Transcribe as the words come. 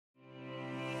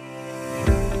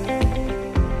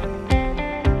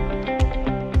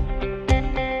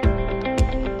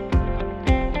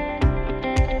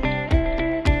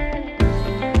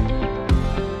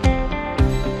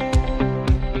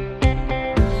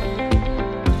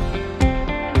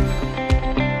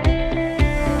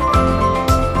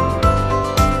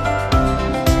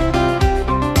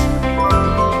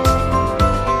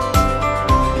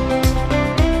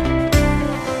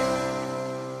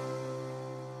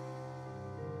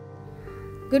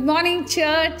Good morning,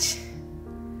 church.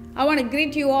 I want to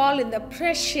greet you all in the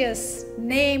precious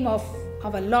name of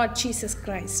our Lord Jesus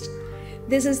Christ.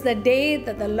 This is the day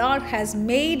that the Lord has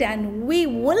made and we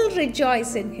will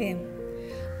rejoice in Him.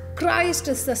 Christ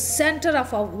is the center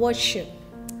of our worship.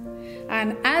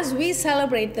 And as we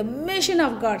celebrate the mission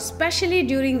of God, especially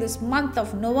during this month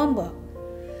of November,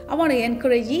 I want to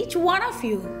encourage each one of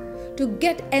you to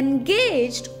get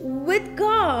engaged with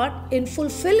God in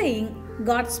fulfilling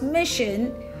God's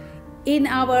mission in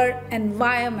our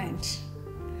environment.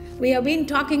 We have been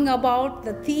talking about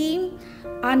the theme,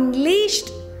 unleashed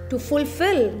to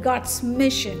fulfill God's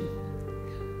mission.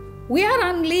 We are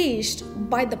unleashed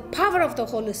by the power of the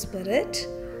Holy Spirit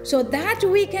so that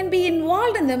we can be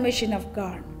involved in the mission of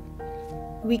God.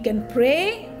 We can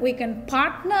pray, we can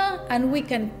partner, and we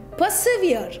can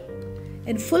persevere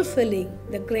in fulfilling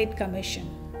the Great Commission.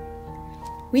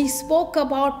 We spoke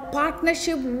about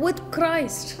partnership with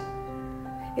Christ.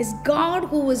 It's God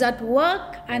who is at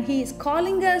work and He is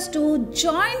calling us to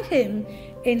join Him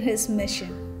in His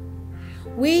mission.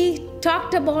 We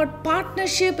talked about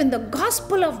partnership in the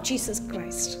gospel of Jesus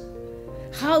Christ.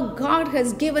 How God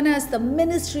has given us the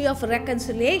ministry of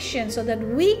reconciliation so that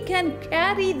we can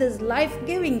carry this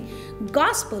life-giving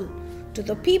gospel to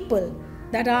the people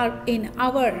that are in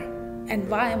our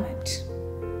environment.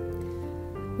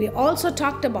 We also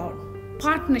talked about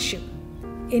partnership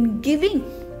in giving.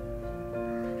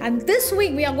 And this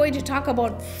week we are going to talk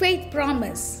about faith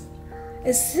promise.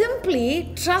 Is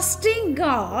simply trusting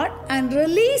God and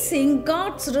releasing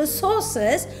God's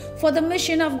resources for the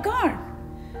mission of God.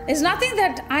 It's nothing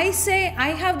that I say, I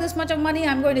have this much of money,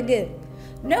 I'm going to give.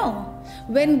 No,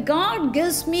 when God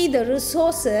gives me the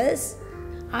resources,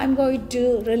 I'm going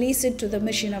to release it to the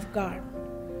mission of God.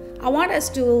 I want us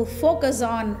to focus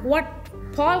on what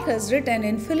Paul has written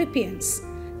in Philippians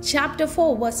chapter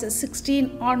 4 verses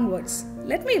 16 onwards.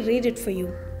 Let me read it for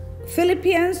you.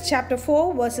 Philippians chapter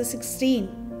 4 verses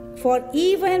 16. For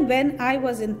even when I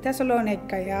was in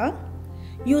Thessalonica,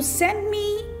 you sent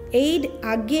me aid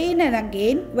again and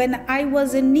again when I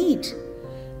was in need.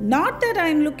 Not that I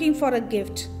am looking for a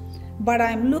gift, but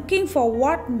I am looking for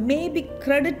what may be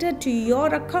credited to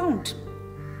your account.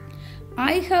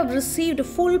 I have received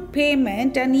full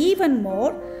payment, and even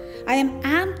more, I am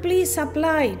amply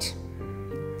supplied.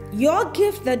 Your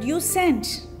gift that you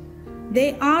sent,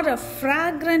 they are a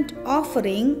fragrant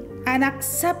offering, an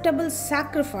acceptable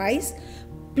sacrifice,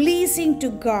 pleasing to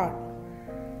God.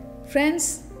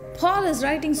 Friends, Paul is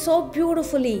writing so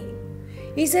beautifully.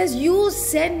 He says, you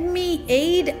send me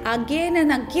aid again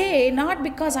and again, not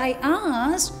because I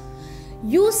asked.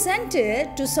 You sent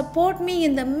it to support me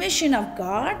in the mission of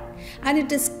God, and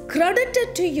it is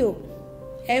credited to you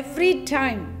every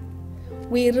time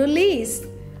we release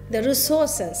the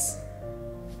resources.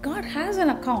 God has an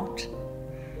account,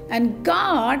 and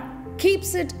God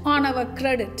keeps it on our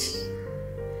credit.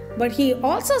 But He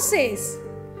also says,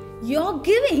 your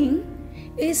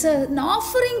giving is an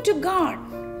offering to God.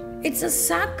 It's a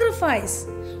sacrifice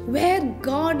where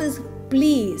God is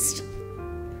pleased.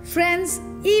 Friends,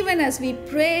 even as we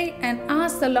pray and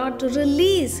ask the Lord to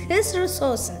release His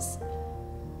resources,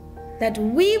 that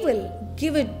we will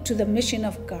give it to the mission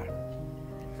of God.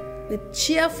 With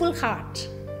cheerful heart,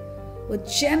 with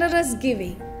generous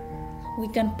giving, we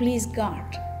can please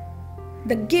God.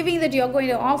 The giving that you are going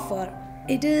to offer,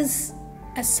 it is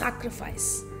a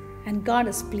sacrifice, and God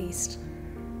is pleased.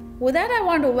 With that, I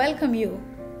want to welcome you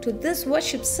to this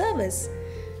worship service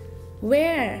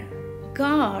where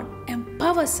God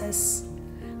empowers us,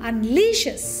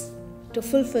 unleashes to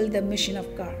fulfill the mission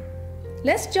of God.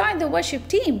 Let's join the worship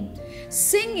team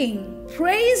singing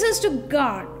praises to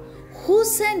God who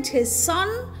sent His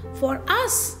Son for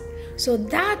us so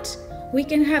that we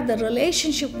can have the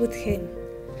relationship with Him.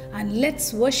 And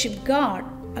let's worship God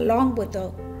along with the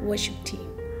worship team.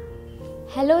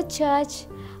 Hello, church.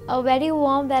 A very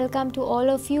warm welcome to all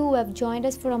of you who have joined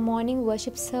us for a morning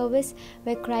worship service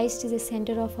where Christ is the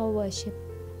center of our worship.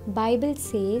 Bible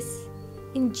says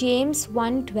in James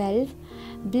 1:12,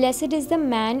 blessed is the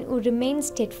man who remains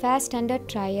steadfast under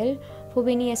trial, for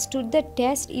when he has stood the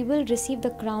test, he will receive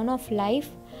the crown of life,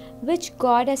 which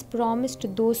God has promised to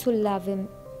those who love Him.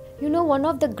 You know, one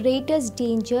of the greatest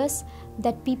dangers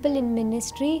that people in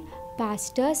ministry,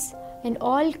 pastors, and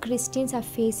all Christians are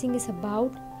facing is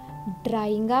about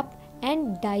drying up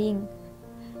and dying.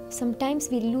 Sometimes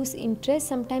we lose interest,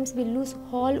 sometimes we lose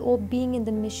all hope being in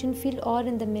the mission field or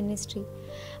in the ministry.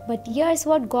 But here's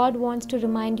what God wants to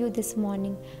remind you this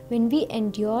morning. When we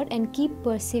endure and keep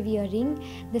persevering,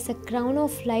 there's a crown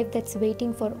of life that's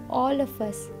waiting for all of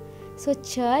us. So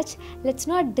church, let's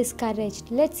not discourage.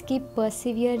 Let's keep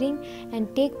persevering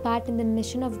and take part in the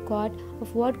mission of God,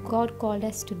 of what God called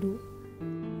us to do.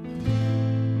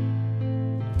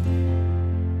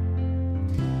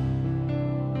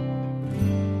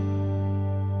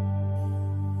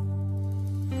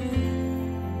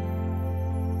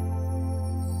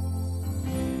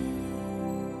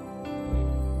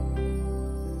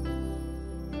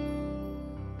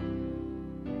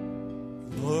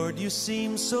 Lord, you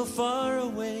seem so far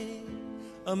away,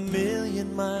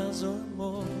 1,000,000 miles or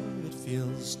more it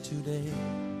feels today.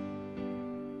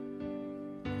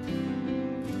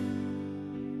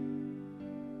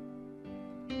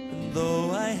 And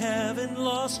though I haven't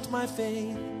lost my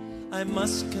faith, I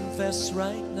must confess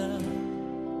right now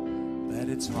that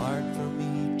it's hard for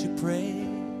me to pray.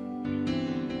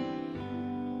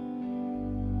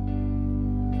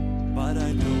 But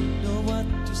I don't know what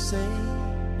to say,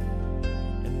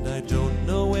 I don't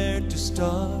know where to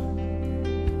start.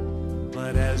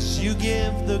 But as you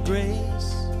give the grace,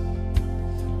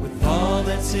 with all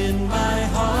that's in my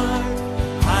heart,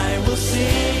 I will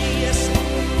sing, yes,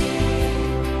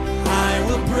 I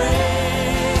will pray.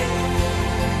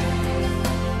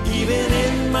 Even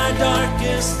in my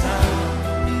darkest hour,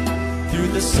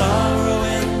 through the sorrow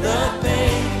and the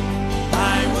pain,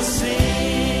 I will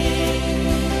sing,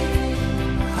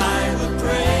 I will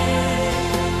pray.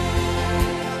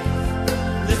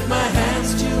 My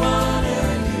hands to honor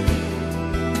you,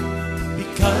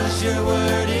 because your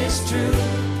word is true,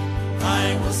 I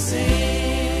will sing.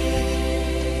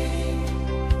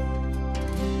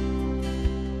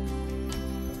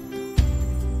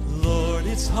 Lord,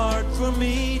 it's hard for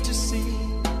me to see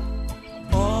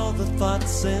all the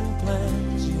thoughts and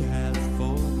plans you have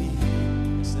for me.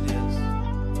 Yes, it is.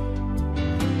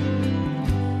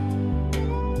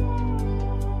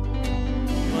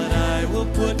 But I will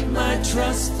put my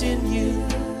trust in you,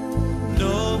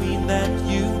 knowing that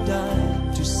you died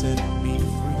to set me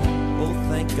free. Oh,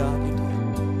 thank God you did.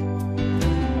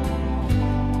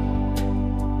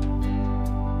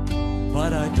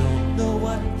 But I don't know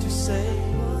what to say,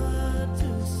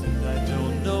 I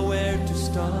don't know where to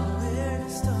start.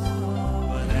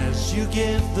 But as you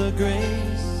give the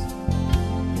grace,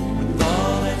 with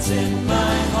all that's in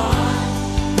my heart,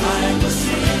 I will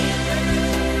sing,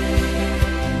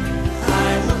 I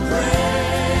will pray.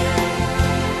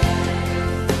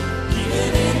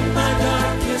 Even in my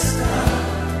darkest hour,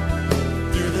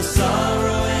 through the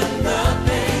sorrow and the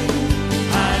pain,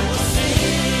 I will sing,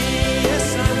 yes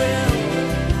I will,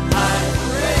 I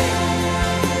will raise.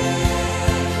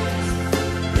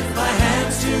 Lift my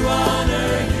hands to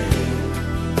honor you,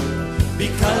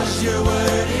 because your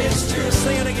word is true.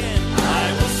 Sing it again. I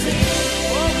will sing,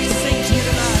 oh we sing to you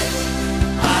tonight.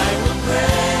 I will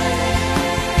pray.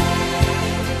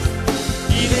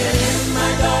 Even in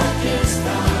my darkest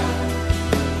hour,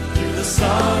 through the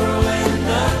sorrow and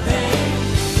the pain,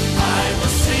 I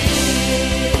will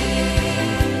sing,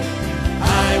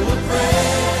 I will pray.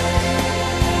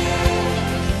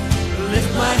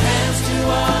 Lift my hands to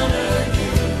honor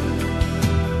you,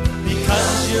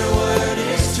 because your word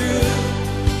is true.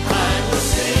 I will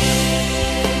sing,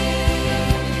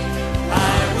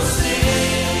 I will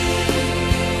sing,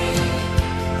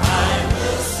 I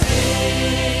will sing.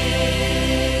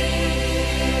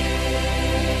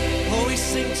 Oh, we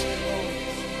sing to you, Lord.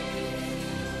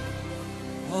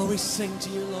 Oh, we sing to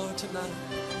you, Lord, tonight.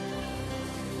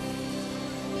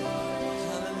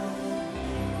 Hallelujah.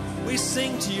 We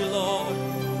sing to you, Lord.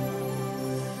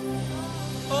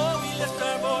 Oh, we lift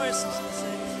our voices and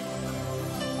sing.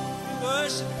 We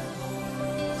worship you, Lord.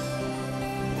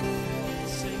 We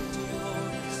sing to you,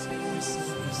 Lord. We sing, we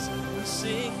sing, we sing, we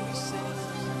sing, we sing.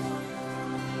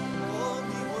 Oh,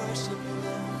 we worship you,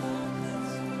 Lord.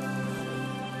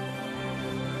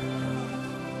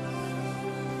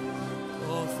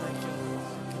 Oh, thank you,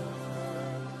 Lord.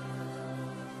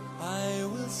 I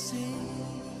will sing.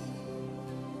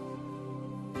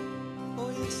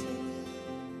 Oh, yes, I will.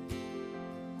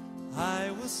 I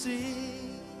will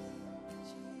sing.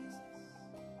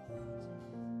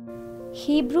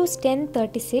 Hebrews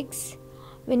 10:36.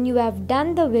 When you have done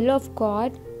the will of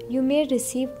God, you may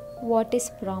receive what is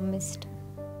promised.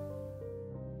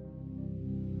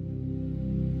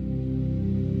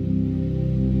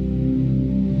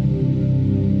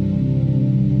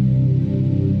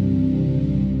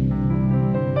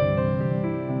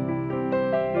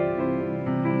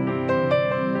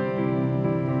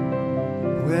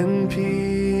 When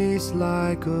peace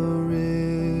like a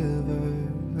river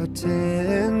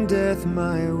attendeth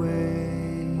my way,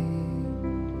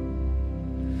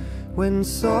 when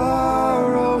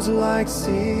sorrows like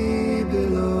sea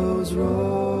billows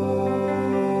roll,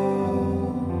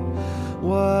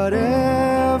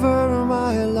 whatever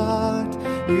my lot,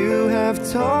 you have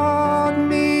taught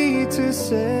me to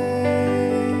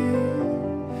say,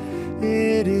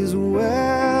 it is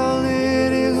well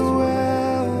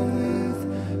with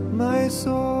my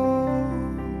soul,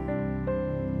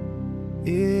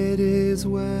 it is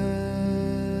well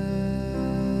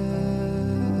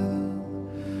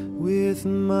with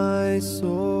my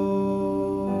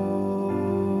soul,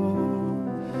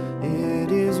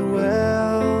 it is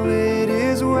well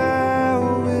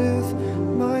with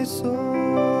my soul.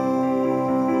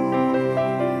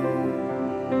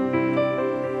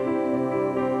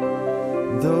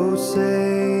 Though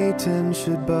Satan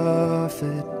should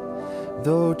buffet,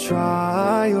 though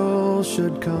trials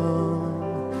should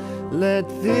come, let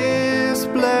this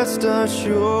blessed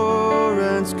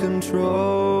assurance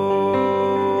control,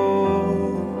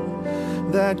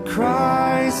 that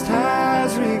Christ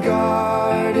has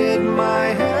regarded my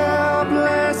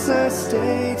helpless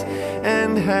estate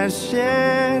and has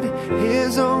shed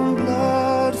his own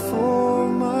blood for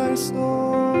my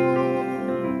soul.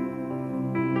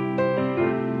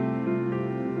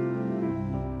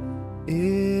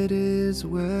 It is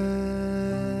well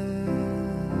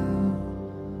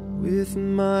with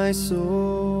my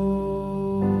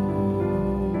soul.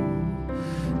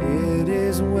 It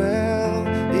is well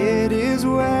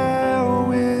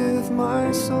with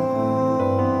my soul.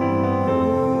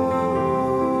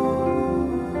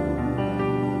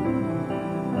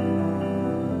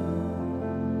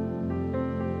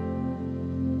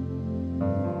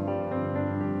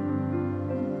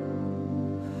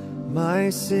 My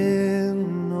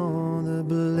sin, oh, the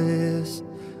bliss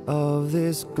of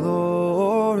this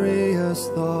glorious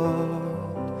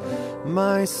thought,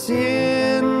 my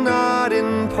sin not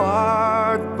in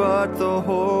part but the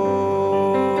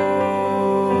whole,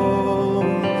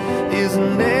 is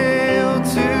nailed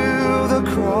to the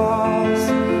cross,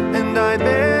 and I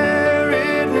bear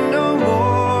it no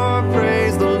more.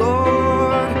 Praise the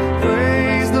Lord,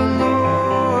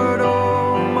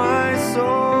 oh my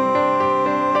soul,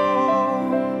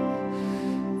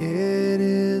 it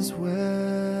is well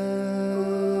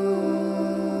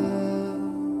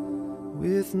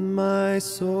with my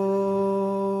soul,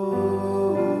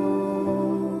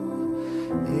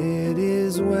 it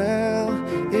is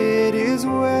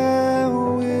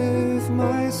well with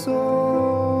my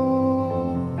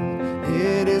soul,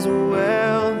 it is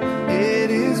well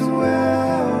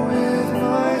with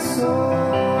my soul.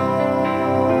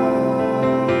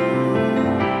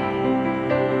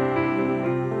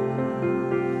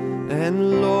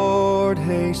 And Lord,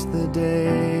 haste the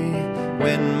day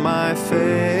when my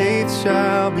faith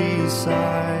shall be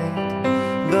sight,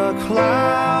 the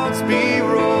clouds be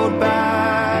rolled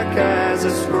back as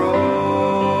a scroll,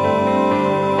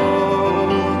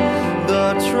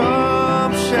 the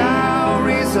trump shall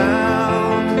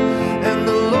resound, and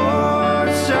the Lord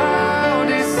shall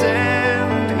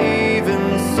descend.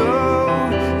 Even so,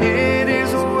 it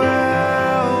is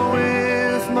well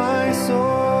with my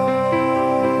soul,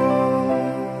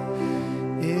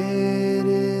 it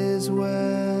is well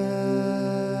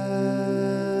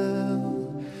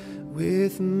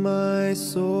with my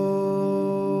soul,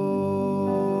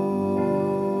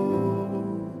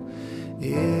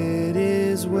 it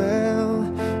is well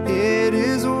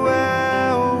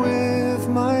with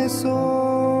my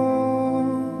soul,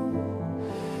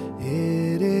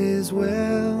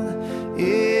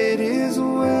 it is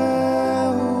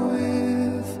well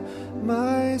with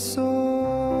my soul.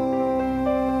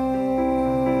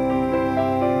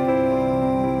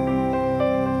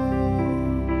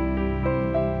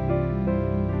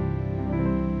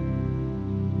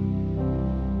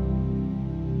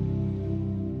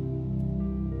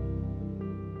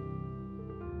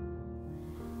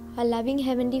 Our loving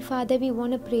Heavenly Father, we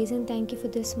want to praise and thank you for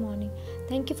this morning.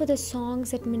 Thank you for the songs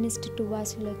that minister to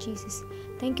us, Lord Jesus.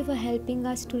 Thank you for helping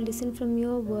us to listen from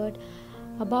your word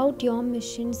about your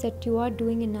missions that you are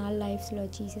doing in our lives,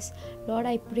 Lord Jesus. Lord,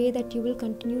 I pray that you will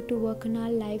continue to work in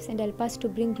our lives and help us to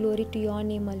bring glory to your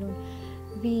name alone.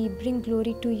 We bring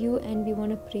glory to you and we want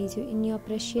to praise you. In your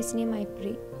precious name I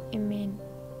pray. Amen.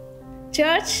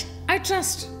 Church, I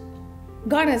trust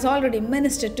God has already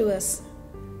ministered to us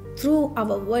through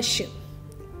our worship.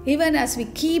 Even as we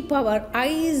keep our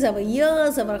eyes, our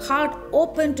ears, our heart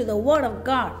open to the Word of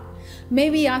God, may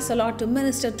we ask the Lord to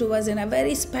minister to us in a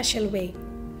very special way.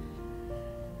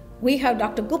 We have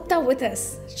Dr. Gupta with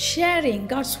us, sharing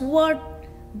God's Word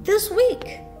this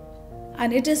week.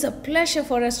 And it is a pleasure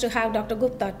for us to have Dr.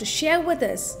 Gupta to share with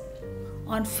us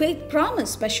on faith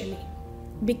promise especially,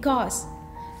 because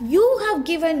you have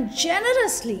given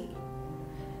generously.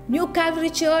 New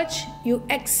Calvary Church, you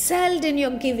excelled in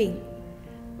your giving.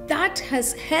 that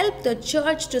has helped the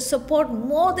church to support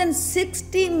more than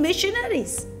 60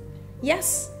 missionaries.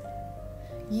 Yes,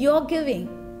 your giving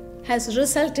has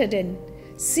resulted in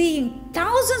seeing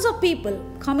thousands of people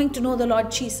coming to know the Lord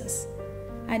Jesus.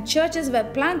 And churches were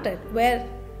planted where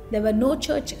there were no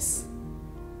churches.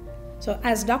 So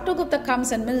as Dr. Gupta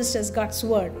comes and ministers God's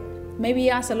word, may we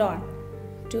ask the Lord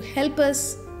to help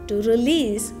us to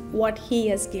release what He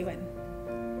has given.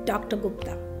 Dr.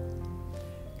 Gupta.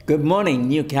 Good morning,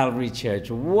 New Calvary Church.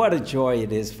 What a joy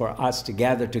it is for us to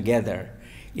gather together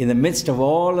in the midst of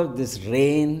all of this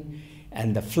rain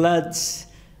and the floods.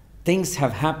 Things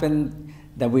have happened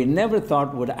that we never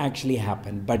thought would actually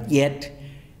happen, but yet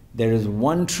there is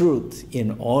one truth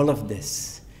in all of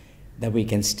this, that we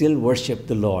can still worship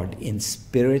the Lord in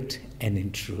spirit and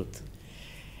in truth.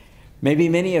 Maybe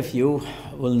many of you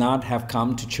will not have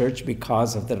come to church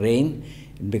because of the rain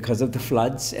and because of the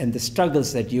floods and the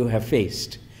struggles that you have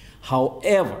faced.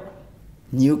 However,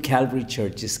 New Calvary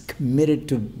Church is committed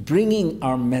to bringing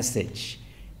our message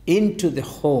into the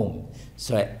home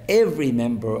so every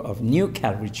member of New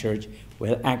Calvary Church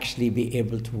will actually be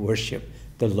able to worship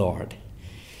the Lord.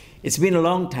 It's been a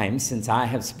long time since I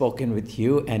have spoken with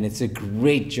you, and it's a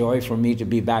great joy for me to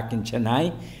be back in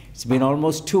Chennai. It's been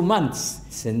almost 2 months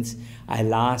since I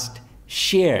last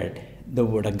shared the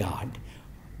Word of God.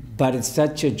 But it's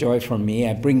such a joy for me.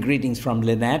 I bring greetings from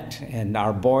Lynette and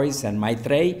our boys and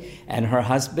Maitreyi and her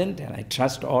husband, and I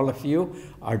trust all of you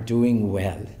are doing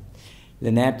well.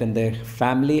 Lynette and the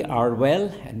family are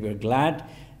well, and we're glad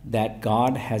that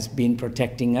God has been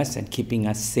protecting us and keeping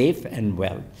us safe and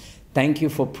well. Thank you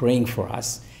for praying for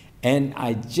us. And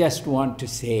I just want to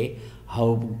say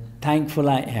how thankful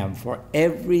I am for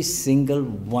every single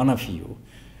one of you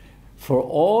for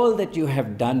all that you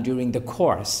have done during the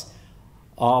course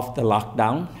of the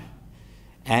lockdown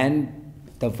and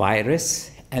the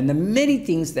virus and the many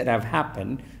things that have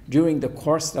happened during the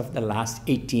course of the last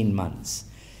 18 months.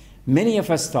 Many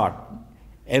of us thought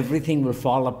everything will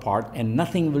fall apart and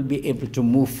nothing will be able to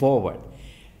move forward.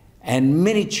 And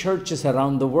many churches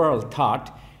around the world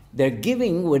thought their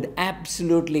giving would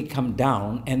absolutely come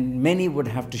down and many would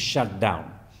have to shut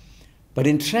down. But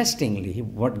interestingly,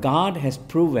 what God has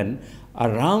proven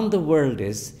around the world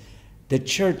is the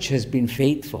church has been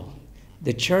faithful.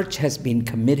 The church has been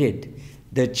committed.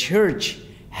 The church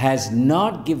has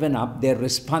not given up their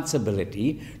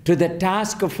responsibility to the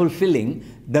task of fulfilling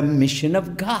the mission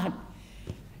of God.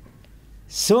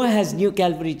 So has New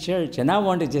Calvary Church, and I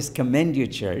want to just commend you,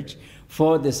 church,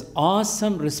 for this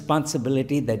awesome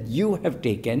responsibility that you have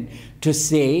taken to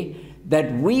say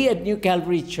that we at New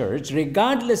Calvary Church,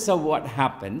 regardless of what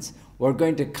happens, we're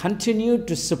going to continue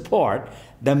to support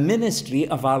the ministry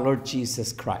of our Lord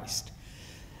Jesus Christ.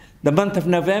 The month of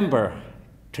November,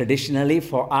 traditionally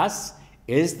for us,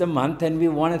 is the month, and we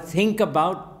want to think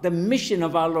about the mission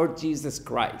of our Lord Jesus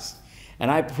Christ.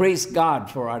 And I praise God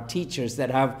for our teachers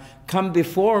that have come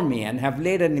before me and have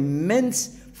laid an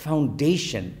immense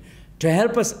foundation to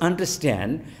help us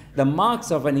understand the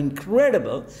marks of an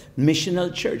incredible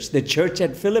missional church. The church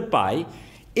at Philippi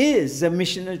is a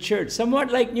missional church,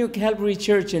 somewhat like New Calvary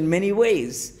Church in many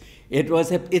ways.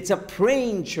 It's a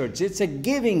praying church. It's a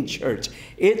giving church.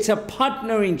 It's a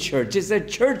partnering church. It's a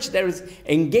church that is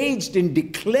engaged in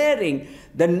declaring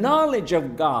the knowledge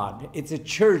of God. It's a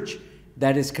church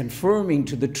that is confirming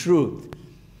to the truth.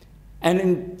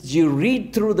 And as you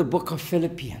read through the book of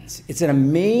Philippians, it's an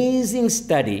amazing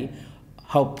study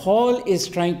how Paul is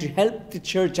trying to help the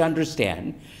church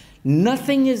understand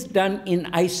nothing is done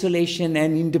in isolation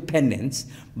and independence,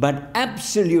 but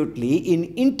absolutely in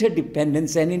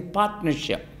interdependence and in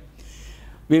partnership.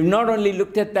 We've not only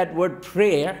looked at that word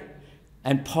prayer,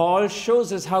 and Paul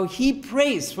shows us how he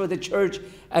prays for the church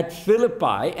at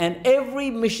Philippi, and every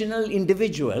missional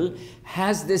individual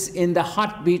has this in the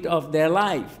heartbeat of their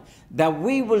life, that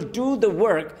we will do the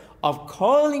work of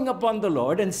calling upon the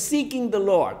Lord and seeking the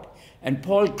Lord. And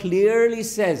Paul clearly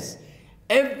says,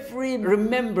 every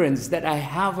remembrance that I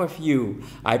have of you,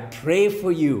 I pray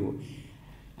for you.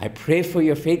 I pray for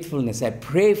your faithfulness. I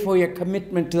pray for your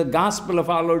commitment to the gospel of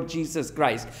our Lord Jesus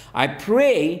Christ. I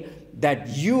pray that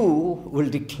you will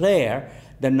declare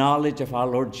the knowledge of our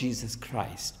Lord Jesus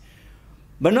Christ.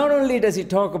 But not only does he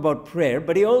talk about prayer,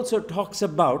 but he also talks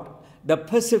about the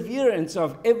perseverance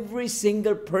of every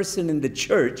single person in the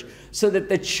church, so that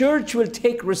the church will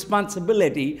take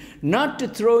responsibility not to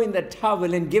throw in the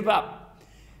towel and give up.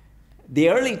 The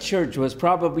early church was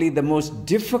probably the most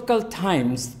difficult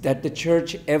times that the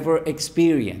church ever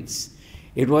experienced.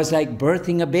 It was like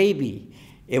birthing a baby.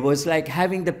 It was like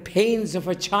having the pains of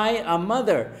a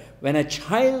mother when a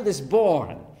child is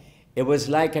born. It was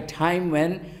like a time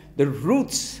when the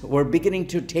roots were beginning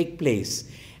to take place,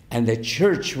 and the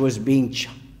church was being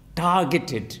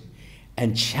targeted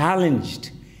and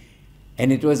challenged.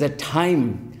 And it was a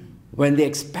time when the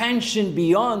expansion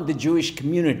beyond the Jewish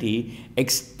community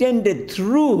extended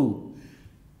through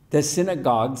the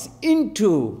synagogues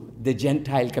into the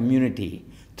Gentile community,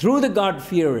 through the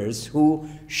God-fearers who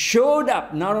showed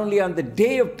up not only on the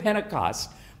day of Pentecost,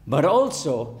 but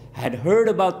also had heard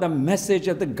about the message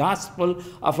of the gospel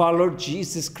of our Lord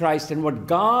Jesus Christ and what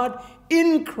God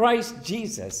in Christ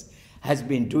Jesus has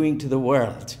been doing to the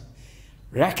world,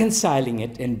 reconciling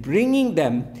it and bringing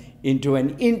them into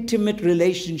an intimate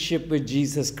relationship with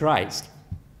Jesus Christ.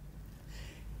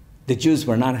 The Jews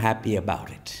were not happy about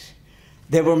it.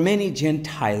 There were many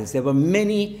Gentiles, there were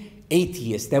many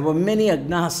atheists, there were many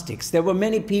agnostics, there were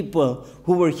many people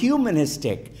who were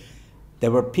humanistic.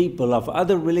 There were people of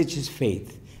other religious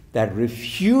faith that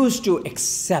refused to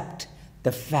accept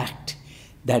the fact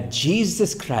that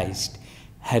Jesus Christ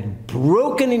had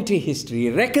broken into history,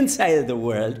 reconciled the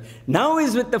world, now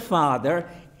is with the Father,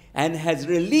 and has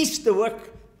released the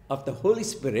work of the Holy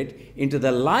Spirit into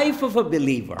the life of a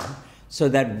believer so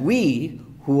that we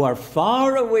who are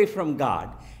far away from God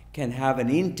can have an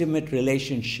intimate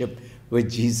relationship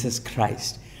with Jesus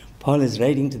Christ. Paul is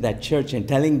writing to that church and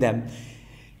telling them,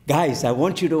 guys, I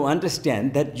want you to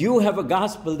understand that you have a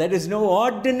gospel that is no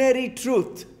ordinary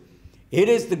truth. It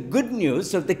is the good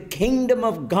news of the kingdom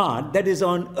of God that is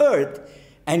on earth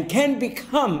and can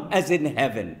become as in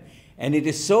heaven. And it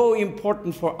is so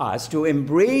important for us to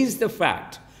embrace the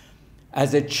fact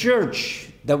as a church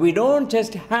that we don't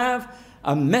just have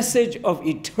a message of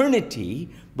eternity,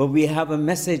 but we have a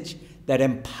message that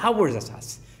empowers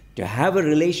us to have a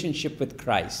relationship with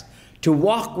Christ, to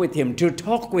walk with him, to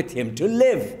talk with him, to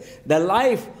live the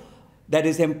life that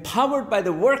is empowered by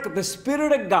the work of the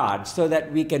Spirit of God so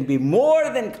that we can be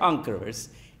more than conquerors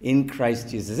in Christ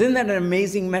Jesus. Isn't that an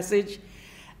amazing message?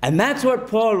 And that's what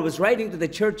Paul was writing to the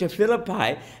church of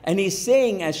Philippi. And he's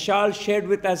saying, as Charles shared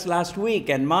with us last week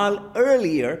and Mal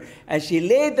earlier, as she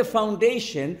laid the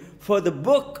foundation for the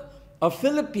book of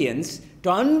Philippians, to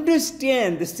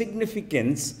understand the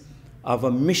significance of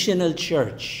a missional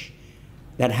church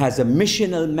that has a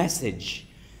missional message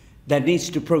that needs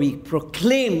to be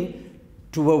proclaimed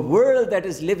to a world that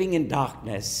is living in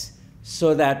darkness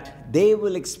so that they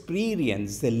will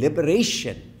experience the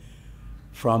liberation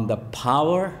from the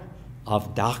power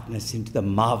of darkness into the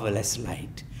marvelous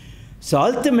light. So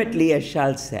ultimately, as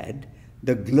Charles said,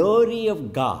 the glory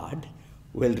of God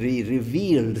will be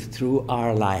revealed through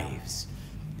our lives.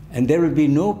 And there will be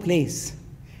no place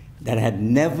that had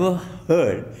never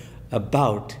heard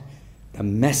about the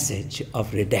message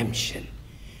of redemption.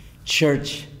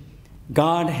 Church,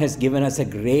 God has given us a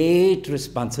great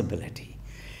responsibility.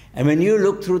 And when you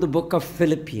look through the book of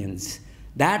Philippians,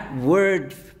 that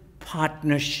word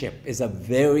partnership is a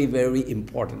very, very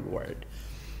important word.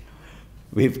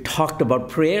 We've talked about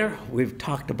prayer, we've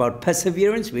talked about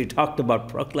perseverance, we've talked about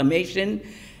proclamation,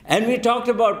 and we talked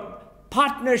about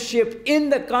partnership in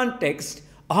the context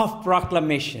of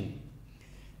proclamation.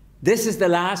 This is the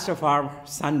last of our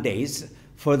Sundays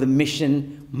for the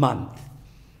mission month.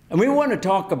 And we want to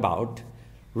talk about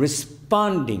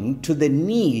responding to the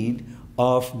need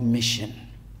of mission.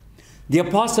 The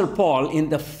Apostle Paul, in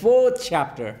the 4th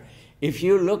chapter, if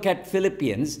you look at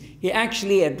Philippians, he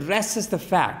actually addresses the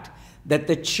fact that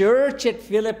the church at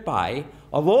Philippi,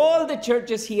 of all the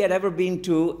churches he had ever been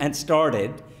to and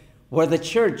started, were the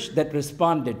church that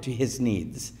responded to his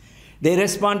needs. They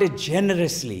responded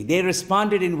generously. They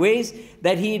responded in ways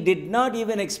that he did not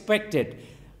even expect it.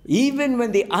 Even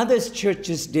when the other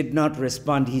churches did not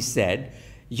respond, he said,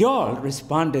 y'all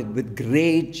responded with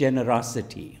great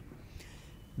generosity.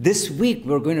 This week,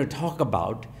 we're going to talk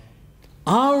about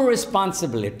our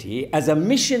responsibility as a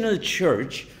missional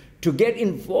church to get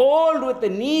involved with the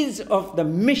needs of the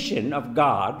mission of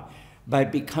God by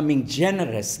becoming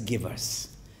generous givers.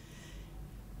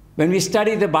 When we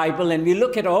study the Bible and we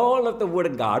look at all of the Word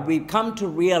of God, we come to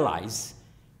realize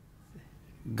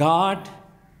God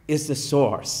is the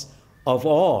source of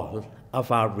all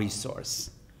of our resource.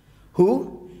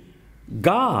 Who?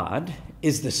 God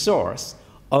is the source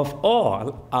of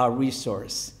all our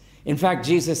resource. In fact,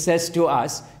 Jesus says to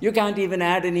us, you can't even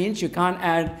add an inch, you can't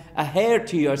add a hair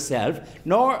to yourself,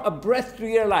 nor a breath to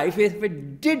your life if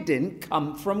it didn't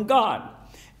come from God.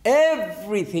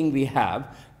 Everything we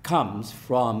have comes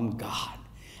from God.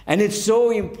 And it's so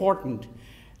important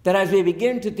that as we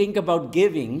begin to think about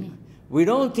giving, we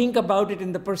don't think about it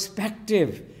in the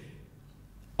perspective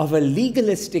of a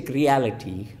legalistic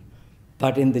reality,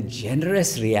 but in the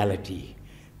generous reality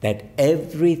that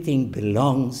everything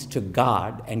belongs to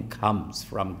God and comes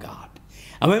from God.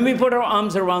 And when we put our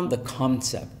arms around the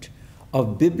concept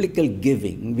of biblical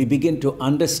giving, we begin to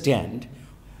understand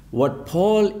what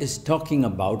Paul is talking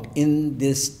about in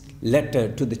this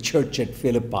letter to the church at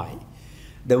Philippi.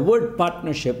 The word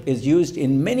partnership is used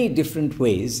in many different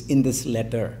ways in this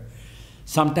letter.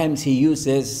 Sometimes he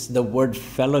uses the word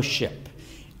fellowship,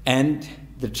 and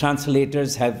the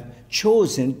translators have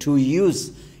chosen to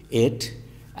use it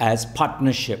as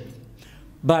partnership.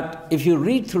 But if you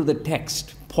read through the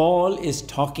text, Paul is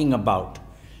talking about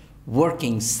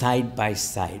working side by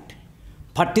side,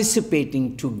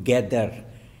 participating together.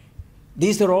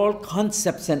 These are all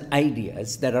concepts and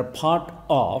ideas that are part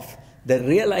of the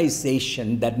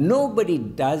realization that nobody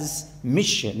does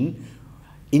mission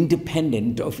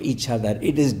independent of each other.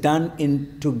 It is done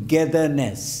in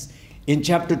togetherness. In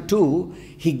chapter 2,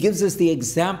 he gives us the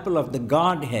example of the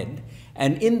Godhead,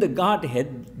 and in the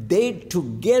Godhead, they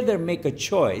together make a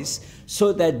choice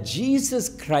so that Jesus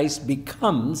Christ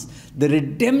becomes the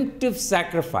redemptive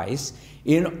sacrifice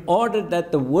in order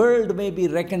that the world may be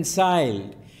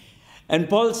reconciled. And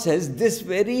Paul says this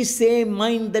very same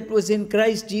mind that was in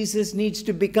Christ Jesus needs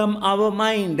to become our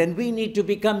mind, and we need to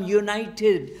become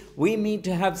united. We need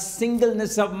to have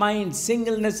singleness of mind,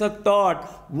 singleness of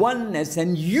thought, oneness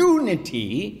and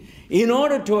unity in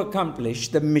order to accomplish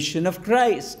the mission of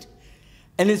Christ.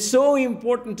 And it's so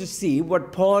important to see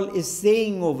what Paul is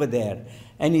saying over there.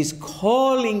 And he's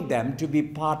calling them to be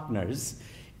partners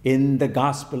in the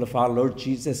gospel of our Lord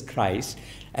Jesus Christ,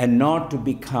 and not to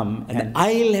become an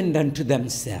island unto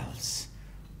themselves,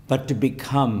 but to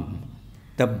become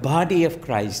the body of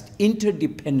Christ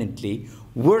interdependently,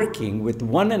 working with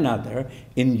one another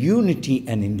in unity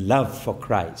and in love for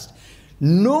Christ.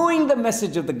 Knowing the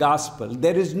message of the gospel,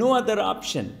 there is no other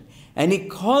option. And he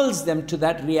calls them to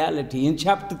that reality. In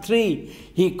chapter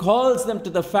 3, he calls them to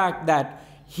the fact that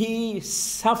he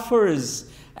suffers,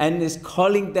 and is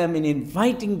calling them and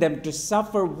inviting them to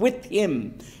suffer with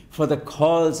him for the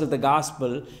cause of the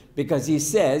gospel, because he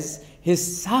says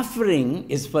his suffering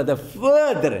is for the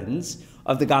furtherance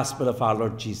of the gospel of our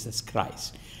Lord Jesus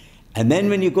Christ. And then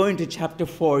when you go into chapter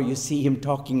 4, you see him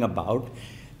talking about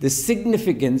the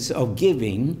significance of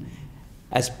giving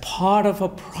as part of a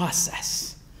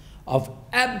process of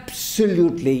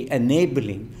absolutely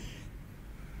enabling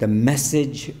the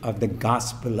message of the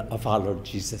gospel of our Lord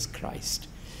Jesus Christ.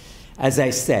 As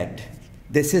I said,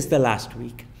 this is the last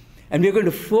week, and we're going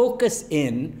to focus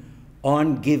in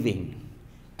on giving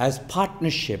as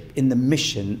partnership in the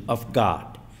mission of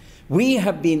God. We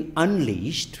have been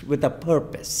unleashed with a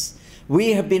purpose.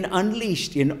 We have been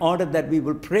unleashed in order that we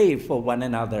will pray for one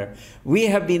another. We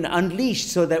have been unleashed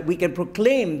so that we can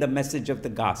proclaim the message of the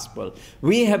gospel.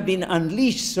 We have been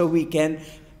unleashed so we can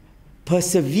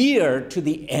persevere to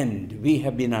the end. We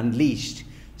have been unleashed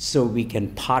so we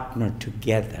can partner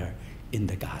together in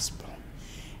the gospel.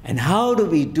 And how do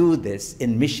we do this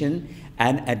in mission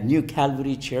and at New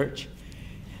Calvary Church?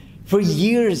 For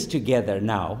years together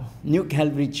now, New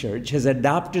Calvary Church has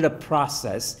adopted a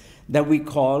process that we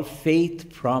call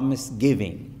faith promise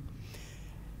giving.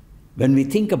 When we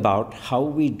think about how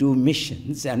we do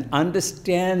missions and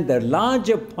understand the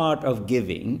larger part of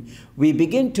giving, we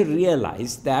begin to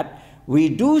realize that we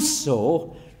do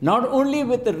so not only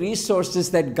with the resources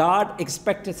that God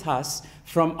expects us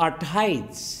from our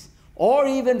tithes, or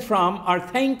even from our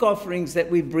thank offerings that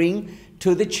we bring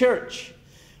to the church.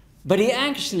 But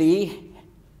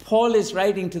Paul is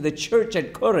writing to the church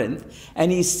at Corinth,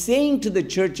 and he's saying to the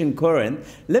church in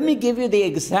Corinth, let me give you the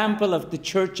example of the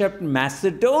church at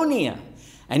Macedonia.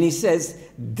 And he says,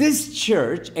 this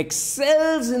church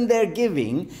excels in their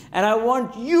giving, and I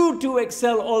want you to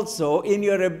excel also in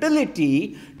your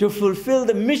ability to fulfill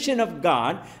the mission of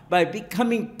God by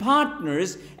becoming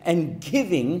partners and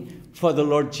giving for the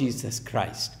Lord Jesus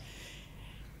Christ.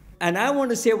 And I want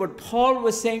to say what Paul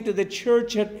was saying to the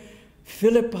church at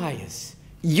Philippi is,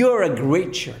 you're a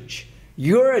great church.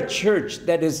 You're a church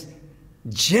that is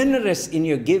generous in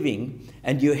your giving,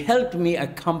 and you helped me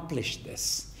accomplish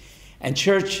this. And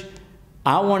church,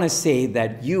 I want to say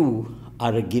that you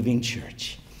are a giving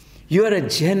church. You are a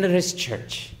generous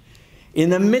church. In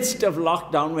the midst of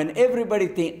lockdown, when everybody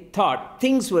thought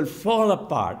things will fall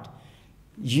apart,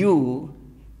 you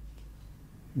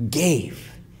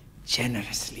gave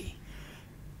generously.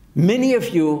 Many of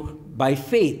you, by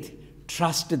faith,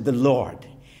 trusted the Lord.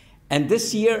 And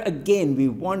this year, again, we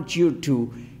want you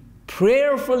to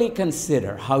prayerfully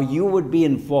consider how you would be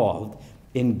involved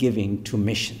in giving to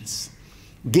missions.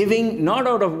 Giving not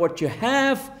out of what you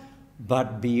have,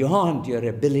 but beyond your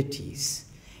abilities.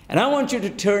 And I want you to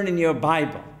turn in your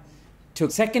Bible to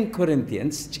 2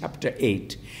 Corinthians chapter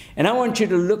 8. And I want you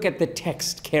to look at the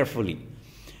text carefully.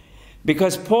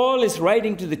 Because Paul is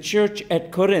writing to the church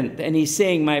at Corinth, and he's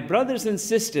saying, my brothers and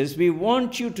sisters, we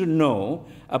want you to know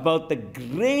about the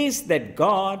grace that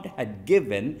God had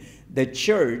given the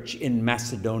church in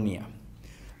Macedonia.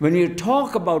 When you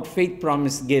talk about faith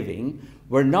promise giving,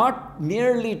 we're not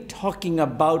merely talking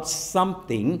about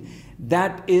something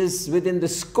that is within the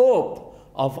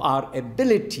scope of our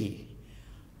ability,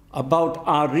 about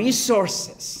our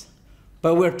resources,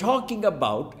 but we're talking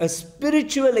about a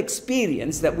spiritual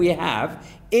experience that we have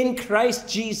in Christ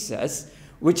Jesus,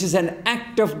 which is an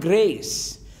act of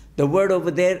grace. The word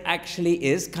over there actually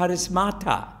is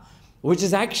charismata, which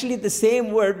is actually the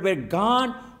same word where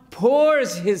God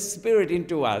pours his Spirit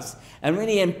into us. And when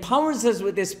he empowers us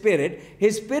with his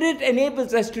Spirit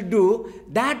enables us to do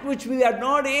that which we are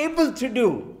not able to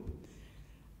do.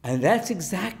 And that's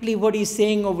exactly what he's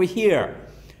saying over here.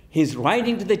 He's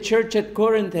writing to the church at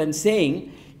Corinth and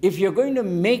saying, if you're going to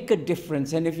make a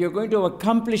difference, and if you're going to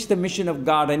accomplish the mission of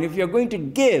God, and if you're going to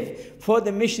give for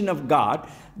the mission of God,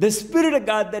 the Spirit of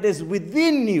God that is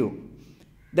within you,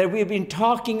 that we've been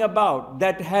talking about,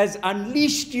 that has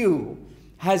unleashed you,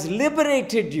 has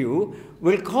liberated you,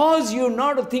 will cause you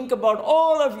not to think about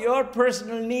all of your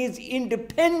personal needs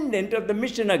independent of the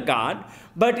mission of God,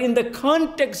 but in the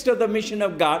context of the mission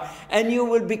of God, and you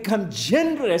will become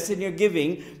generous in your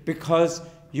giving because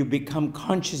you become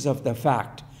conscious of the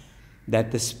fact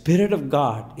that the Spirit of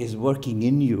God is working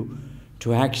in you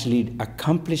to actually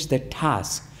accomplish the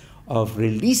task of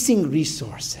releasing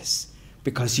resources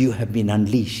because you have been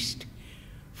unleashed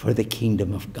for the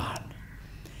kingdom of God.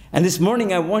 And this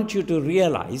morning I want you to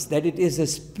realize that it is a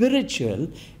spiritual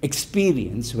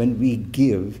experience when we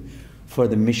give for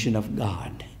the mission of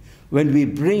God, when we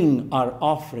bring our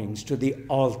offerings to the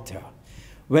altar,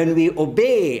 when we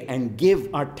obey and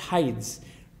give our tithes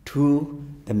to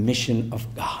the mission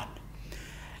of God.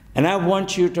 And I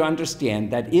want you to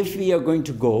understand that if we are going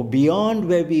to go beyond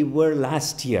where we were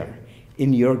last year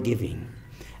in your giving,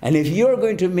 and if you're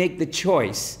going to make the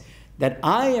choice that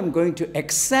I am going to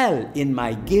excel in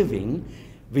my giving,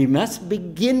 we must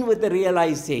begin with the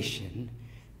realization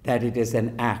that it is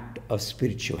an act of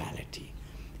spirituality.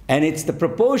 And it's the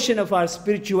proportion of our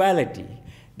spirituality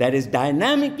that is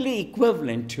dynamically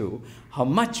equivalent to how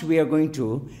much we are going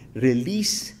to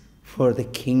release for the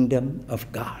kingdom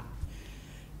of God.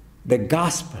 The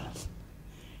gospel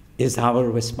is our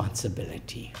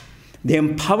responsibility. The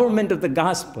empowerment of the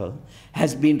gospel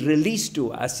has been released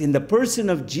to us in the person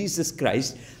of Jesus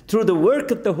Christ through the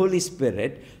work of the Holy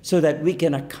Spirit so that we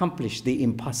can accomplish the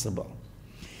impossible.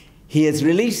 He has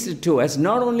released it to us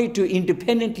not only to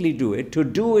independently do it, to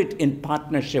do it in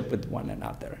partnership with one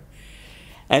another.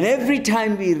 And every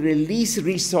time we release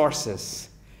resources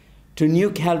to New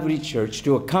Calvary Church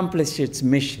to accomplish its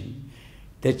mission,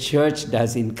 the church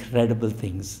does incredible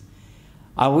things.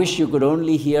 I wish you could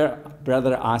only hear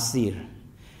Brother Asir.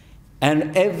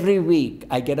 And every week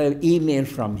I get an email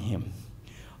from him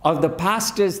of the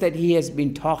pastors that he has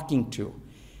been talking to.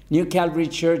 New Calvary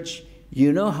Church,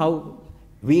 you know how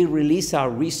we release our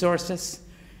resources?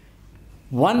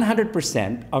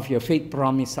 100% of your faith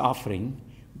promise offering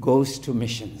goes to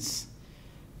missions.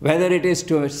 Whether it is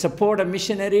to support a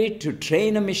missionary, to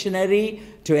train a missionary,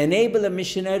 to enable a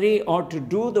missionary, or to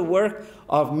do the work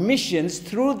of missions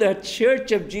through the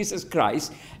Church of Jesus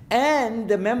Christ and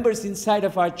the members inside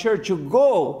of our church who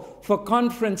go for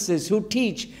conferences, who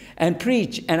teach and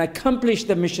preach and accomplish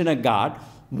the mission of God,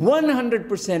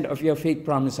 100% of your faith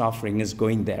promise offering is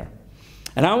going there.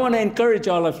 And I want to encourage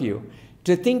all of you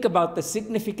to think about the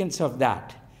significance of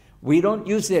that. We don't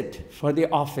use it for the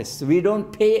office. We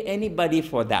don't pay anybody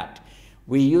for that.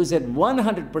 We use it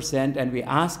 100% and we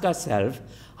ask ourselves,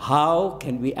 how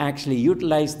can we actually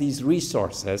utilize these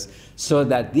resources so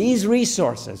that these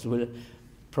resources will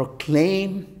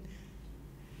proclaim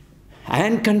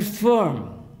and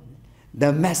confirm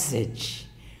the message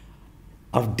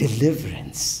of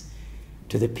deliverance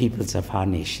to the peoples of our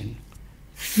nation.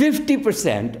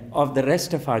 50% of the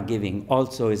rest of our giving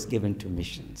also is given to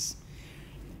missions.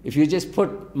 If you just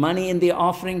put money in the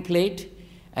offering plate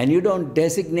and you don't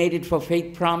designate it for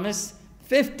faith promise,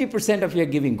 50% of your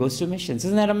giving goes to missions.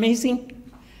 Isn't that amazing?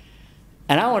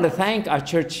 And I want to thank our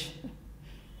church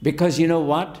because you know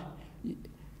what?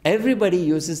 Everybody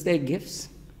uses their gifts.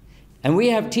 And we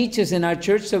have teachers in our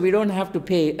church, so we don't have to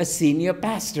pay a senior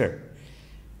pastor.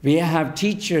 We have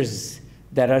teachers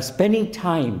that are spending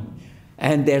time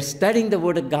and they're studying the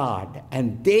Word of God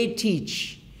and they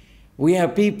teach. We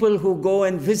have people who go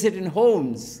and visit in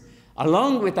homes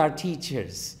along with our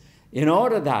teachers in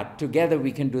order that together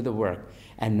we can do the work.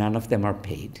 And none of them are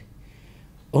paid.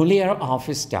 Only our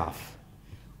office staff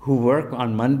who work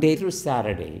on Monday through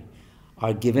Saturday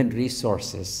are given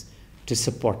resources to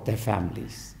support their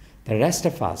families. The rest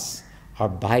of us are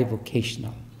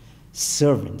bivocational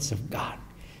servants of God.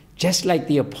 Just like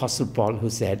the Apostle Paul, who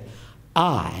said,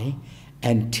 I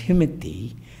and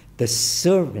Timothy, the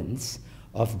servants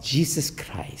of Jesus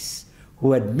Christ,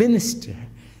 who administer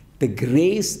the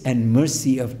grace and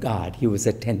mercy of God. He was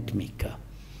a tent maker.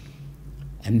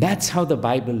 And that's how the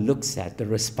Bible looks at the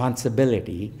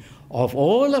responsibility of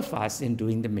all of us in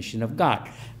doing the mission of God.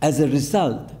 As a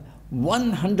result,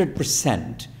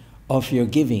 100% of your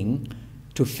giving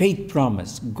to Faith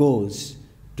Promise goes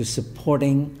to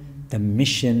supporting the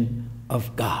mission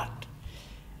of God.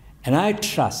 And I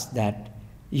trust that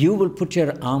you will put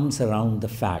your arms around the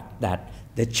fact that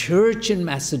the church in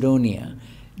Macedonia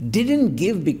didn't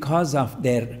give because of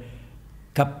their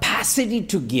capacity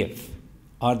to give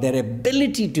or their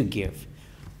ability to give,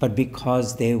 but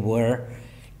because they were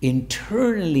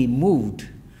internally moved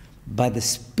by the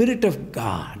Spirit of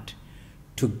God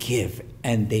to give,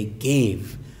 and they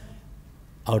gave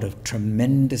out of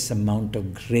tremendous amount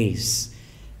of grace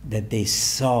that they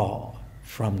saw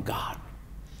from God.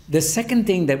 The second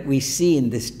thing that we see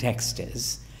in this text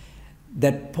is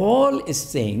that Paul is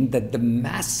saying that the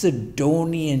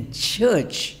Macedonian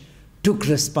church took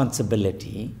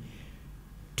responsibility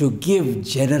to give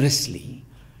generously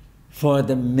for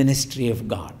the ministry of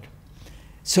God.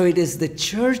 So it is the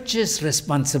church's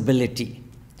responsibility.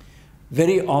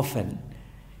 Very often,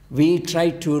 we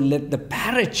try to let the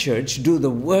parachurch do the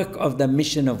work of the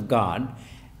mission of God,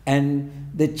 and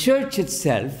the church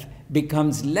itself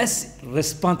becomes less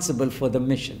responsible for the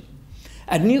mission.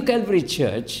 At New Calvary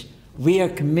Church, we are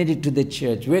committed to the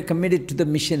church. We're committed to the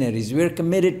missionaries. We're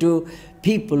committed to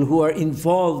people who are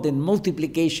involved in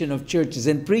multiplication of churches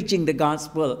and preaching the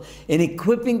gospel and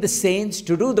equipping the saints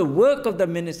to do the work of the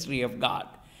ministry of God,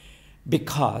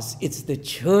 because it's the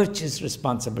church's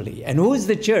responsibility. And who is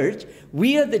the church?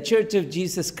 We are the church of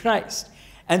Jesus Christ.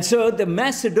 And so the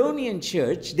Macedonian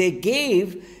church, they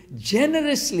gave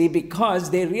generously because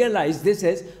they realized this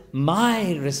is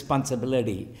my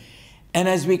responsibility. And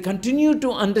as we continue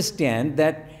to understand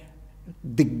that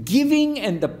the giving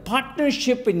and the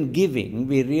partnership in giving,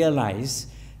 we realize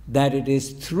that it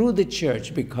is through the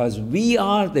church, because we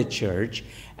are the church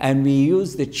and we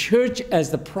use the church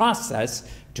as the process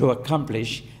to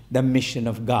accomplish the mission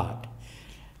of God.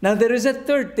 Now, there is a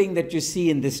third thing that you see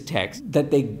in this text, that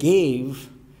they gave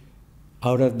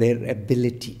out of their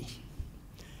ability.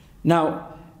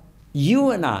 Now,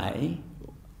 you and I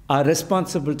are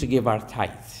responsible to give our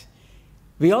tithe.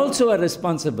 We also are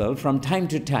responsible from time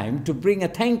to time to bring a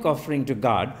thank offering to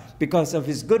God because of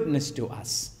His goodness to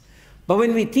us. But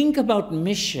when we think about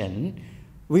mission,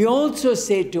 we also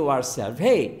say to ourselves,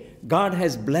 hey, God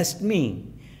has blessed me.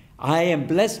 I am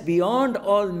blessed beyond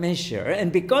all measure.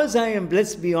 And because I am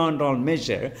blessed beyond all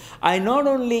measure, I not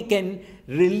only can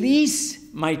release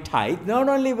my tithe, not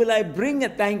only will I bring a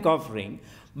thank offering,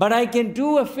 but I can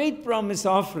do a faith promise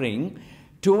offering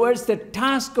towards the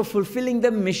task of fulfilling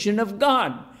the mission of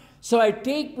God. So I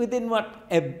take within what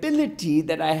ability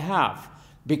that I have,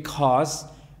 because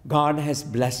God has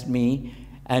blessed me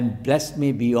and blessed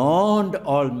me beyond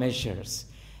all measures.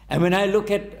 And when I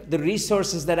look at the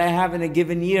resources that I have in a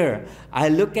given year, I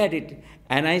look at it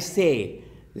and I say,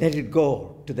 let it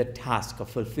go to the task of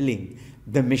fulfilling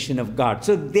the mission of God.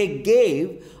 So they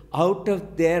gave out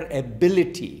of their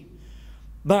ability.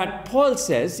 But Paul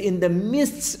says, in the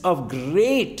midst of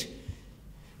great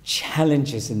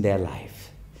challenges in their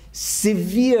life,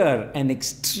 severe and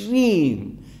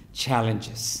extreme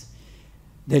challenges,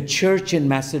 the church in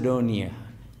Macedonia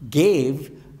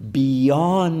gave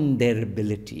beyond their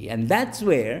ability. And that's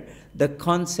where the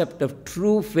concept of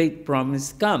true faith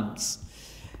promise comes.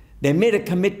 They made a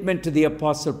commitment to the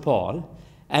Apostle Paul,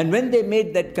 and when they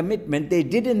made that commitment, they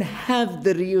didn't have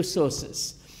the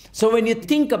resources. So when you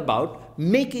think about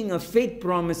making a faith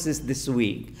promises this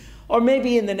week, or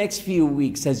maybe in the next few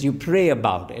weeks as you pray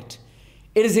about it,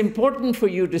 it is important for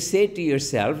you to say to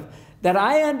yourself that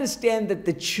I understand that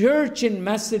the church in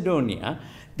Macedonia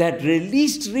that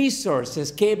released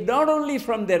resources came not only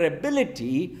from their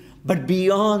ability, but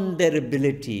beyond their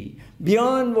ability,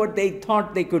 beyond what they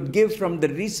thought they could give from the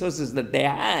resources that they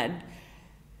had.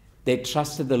 They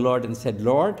trusted the Lord and said,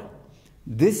 Lord,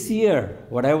 this year,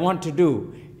 what I want to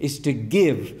do is to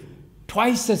give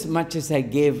twice as much as I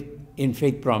gave in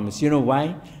faith promise. You know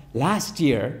why? Last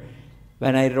year,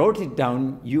 when I wrote it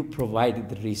down, you provided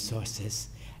the resources.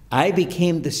 I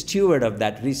became the steward of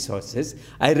that resources.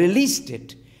 I released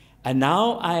it. And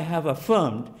now I have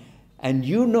affirmed, and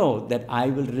you know that I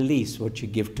will release what you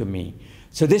give to me.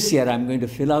 So this year I'm going to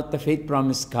fill out the faith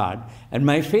promise card, and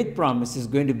my faith promise is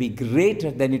going to be greater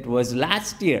than it was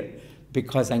last year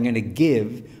because I'm going to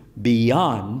give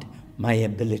beyond my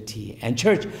ability. And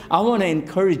church, I want to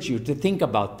encourage you to think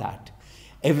about that.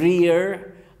 Every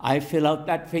year I fill out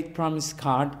that faith promise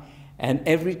card, and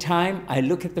every time I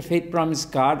look at the faith promise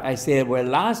card, I say, well,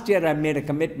 last year I made a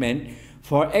commitment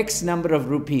for X number of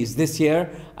rupees. This year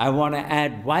I want to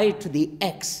add Y to the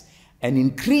X and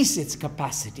increase its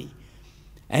capacity.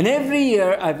 And every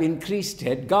year I've increased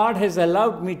it. God has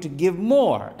allowed me to give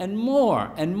more and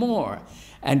more and more.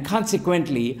 And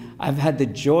consequently, I've had the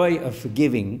joy of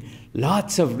giving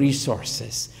lots of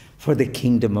resources for the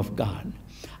kingdom of God.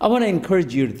 I want to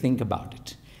encourage you to think about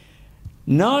it.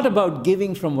 Not about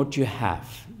giving from what you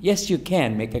have. Yes, you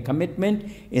can make a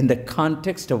commitment in the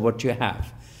context of what you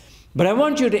have. But I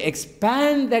want you to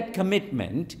expand that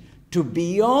commitment to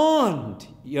beyond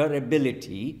your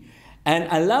ability and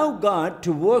allow God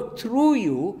to work through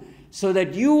you so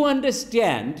that you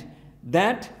understand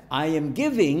that I am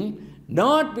giving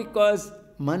not because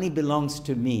money belongs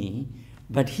to me,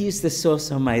 but He's the source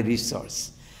of my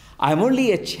resource. I'm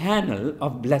only a channel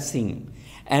of blessing,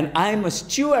 and I'm a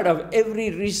steward of every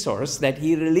resource that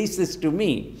He releases to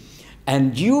me.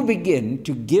 And you begin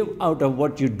to give out of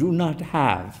what you do not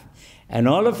have, and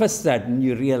all of a sudden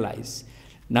you realize.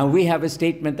 Now we have a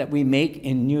statement that we make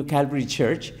in New Calvary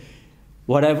Church: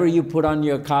 whatever you put on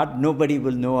your card, nobody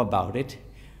will know about it.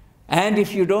 And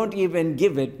if you don't even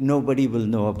give it, nobody will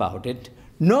know about it.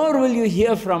 Nor will you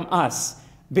hear from us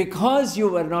because you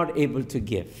were not able to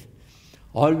give.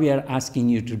 All we are asking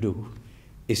you to do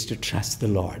is to trust the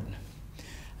Lord.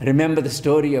 I remember the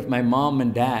story of my mom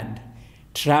and dad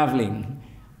traveling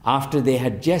after they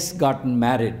had just gotten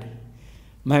married.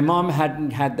 My mom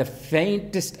hadn't had the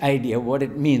faintest idea what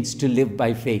it means to live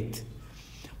by faith.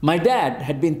 My dad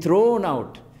had been thrown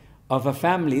out of a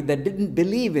family that didn't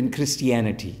believe in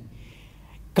Christianity.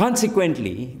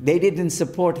 Consequently, they didn't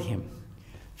support him.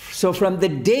 So from the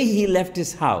day he left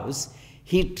his house,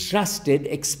 he trusted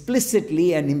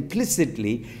explicitly and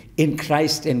implicitly in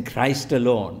Christ and Christ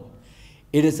alone.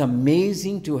 It is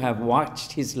amazing to have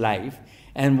watched his life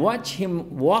and watch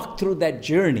him walk through that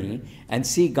journey and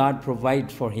see God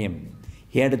provide for him.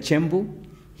 He had a chembu,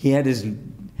 he had his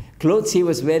clothes he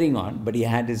was wearing on, but he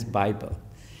had his Bible.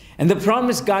 And the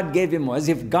promise God gave him was,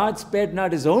 if God spared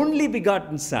not his only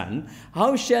begotten Son,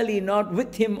 how shall He not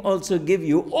with Him also give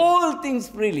you all things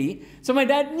freely? So my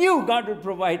dad knew God would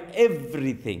provide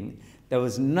everything. There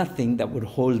was nothing that would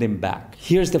hold him back.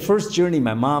 Here's the first journey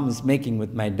my mom is making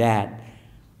with my dad.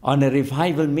 On a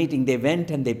revival meeting, they went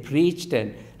and they preached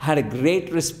and had a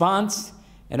great response.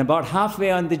 And about halfway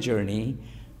on the journey,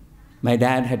 my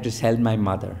dad had to tell my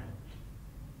mother,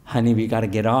 honey, we got to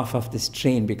get off of this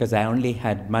train because I only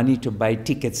had money to buy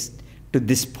tickets to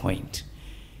this point.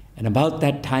 And about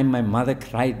that time, my mother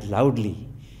cried loudly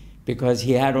because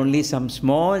he had only some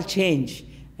small change.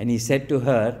 And he said to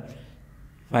her,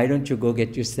 why don't you go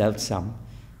get yourself some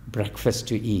breakfast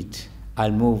to eat?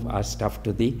 I'll move our stuff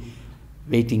to the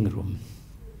waiting room.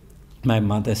 My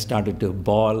mother started to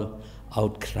bawl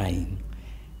out crying.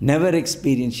 Never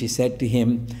experienced, she said to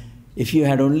him, if you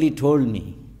had only told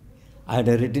me, I would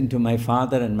have written to my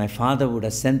father and my father would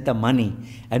have sent the money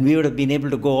and we would have been able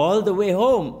to go all the way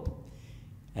home.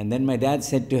 And then my dad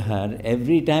said to her,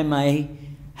 every time I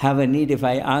have a need, if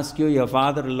I ask you, your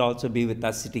father will also be with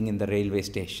us sitting in the railway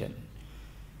station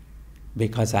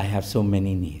because I have so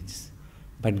many needs.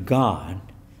 But God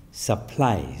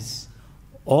supplies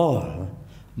all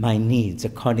my needs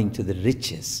according to the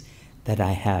riches that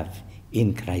I have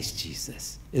in Christ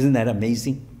Jesus. Isn't that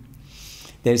amazing?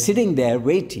 They're sitting there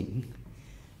waiting.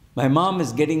 My mom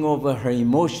is getting over her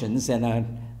emotions and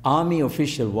an army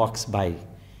official walks by.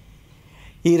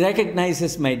 He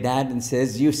recognizes my dad and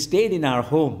says, you stayed in our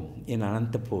home in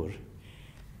Anantapur.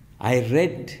 I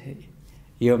read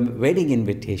your wedding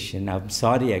invitation. I'm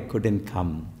sorry I couldn't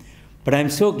come. But I'm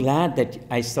so glad that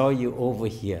I saw you over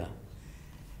here.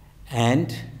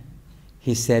 And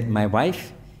he said, my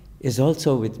wife is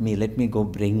also with me. Let me go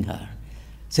bring her.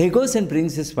 So he goes and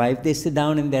brings his wife. They sit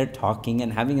down and they're talking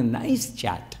and having a nice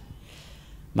chat.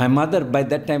 My mother by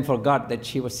that time forgot that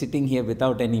she was sitting here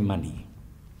without any money.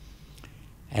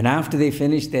 And after they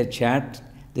finished their chat,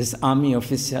 this army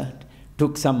officer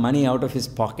took some money out of his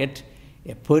pocket,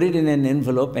 put it in an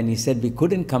envelope, and he said, we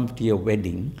couldn't come to your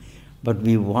wedding, but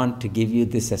we want to give you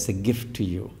this as a gift to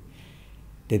you.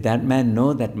 Did that man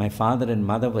know that my father and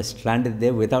mother were stranded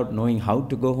there without knowing how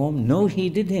to go home? No, he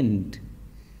didn't.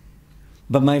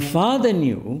 But my father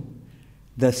knew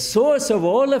the source of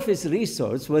all of his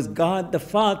resource was God the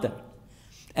Father.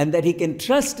 and that he can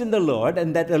trust in the Lord,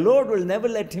 and that the Lord will never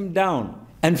let him down.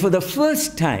 And for the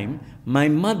first time, my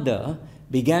mother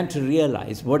began to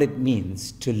realize what it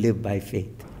means to live by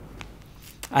faith.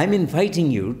 I'm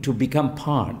inviting you to become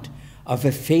part of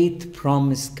a faith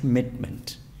promise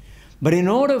commitment. But in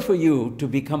order for you to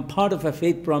become part of a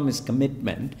faith promise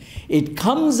commitment, it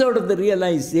comes out of the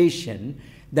realization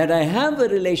that I have a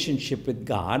relationship with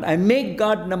God. I make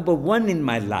God number one in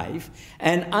my life,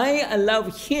 and I allow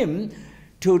him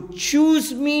to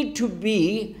choose me to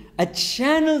be a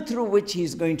channel through which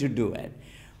he's going to do it.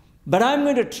 But I'm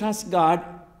going to trust God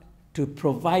to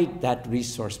provide that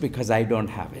resource because I don't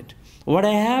have it. What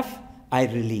I have, I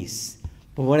release.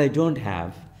 But what I don't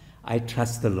have, I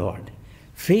trust the Lord.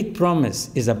 Faith promise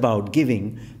is about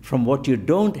giving from what you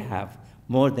don't have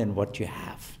more than what you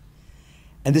have.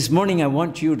 And this morning I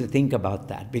want you to think about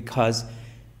that, because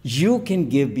you can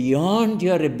give beyond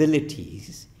your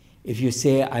abilities if you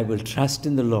say, I will trust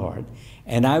in the Lord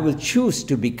and I will choose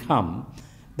to become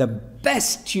the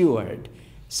best steward,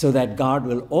 so that God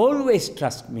will always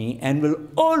trust me and will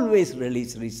always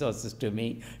release resources to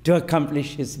me to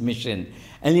accomplish his mission.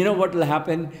 And you know what will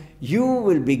happen? You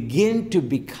will begin to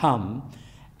become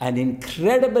an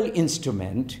incredible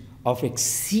instrument of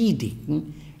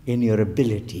exceeding in your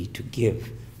ability to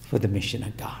give for the mission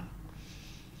of God.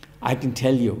 I can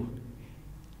tell you,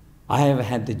 I have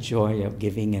had the joy of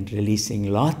giving and releasing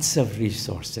lots of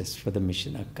resources for the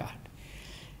mission of God.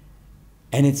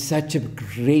 And it's such a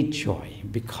great joy,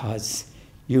 because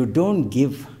you don't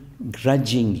give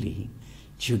grudgingly,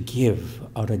 you give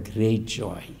out of great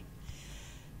joy.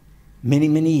 Many,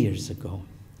 many years ago,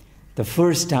 the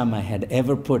first time I had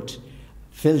ever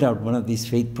filled out one of these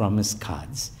faith promise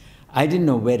cards, I didn't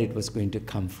know where it was going to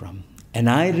come from. And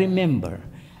I remember,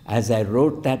 as I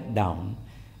wrote that down,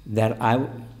 that I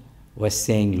was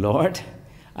saying, Lord,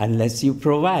 unless you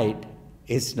provide,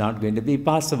 it's not going to be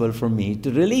possible for me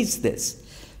to release this.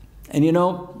 And you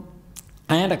know,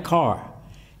 I had a car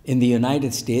in the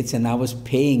United States, and I was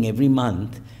paying every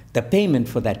month the payment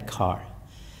for that car.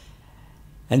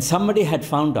 And somebody had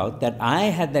found out that I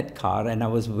had that car and I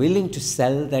was willing to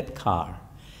sell that car.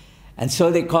 And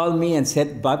so they called me and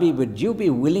said, Bobby, would you be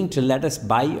willing to let us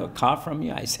buy your car from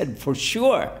you? I said, for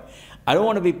sure. I don't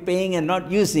want to be paying and not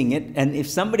using it. And if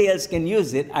somebody else can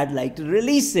use it, I'd like to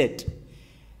release it.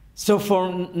 So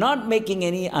for not making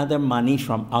any other money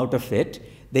from out of it,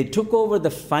 they took over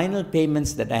the final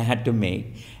payments that I had to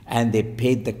make, and they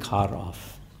paid the car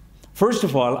off. First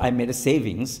of all, I made a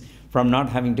savings from not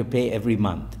having to pay every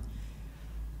month.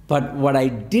 But what I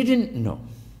didn't know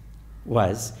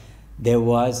was there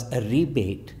was a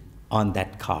rebate on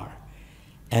that car.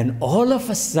 And all of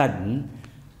a sudden,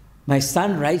 my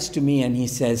son writes to me and he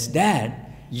says, Dad,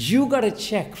 you got a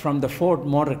check from the Ford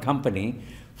Motor Company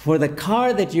for the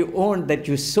car that you owned, that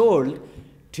you sold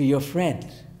to your friend.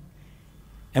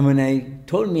 And when I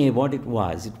told me what it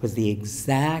was the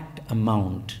exact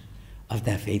amount of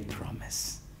that faith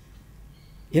promise.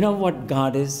 You know what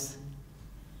God is?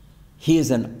 He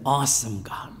is an awesome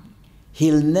God.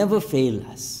 He'll never fail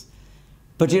us.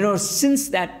 But you know, since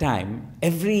that time,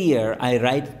 every year I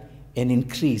write and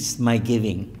increase my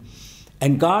giving.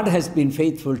 And God has been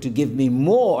faithful to give me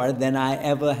more than I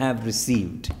ever have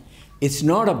received. It's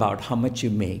not about how much you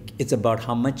make. It's about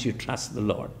how much you trust the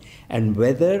Lord and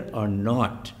whether or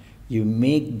not you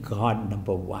make God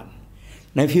number one.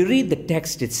 Now, if you read the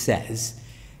text, it says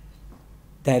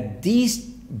that these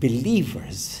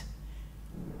believers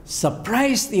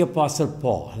surprised the Apostle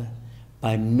Paul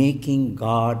by making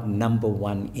God number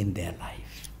one in their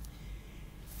life,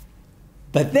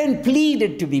 but then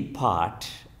pleaded to be part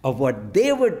of what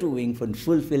they were doing for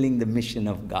fulfilling the mission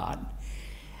of God.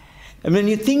 And when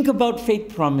you think about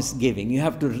faith promise giving, you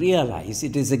have to realize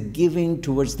it is a giving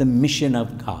towards the mission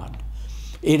of God.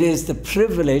 It is the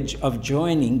privilege of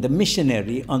joining the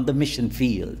missionary on the mission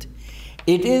field.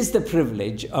 It is the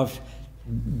privilege of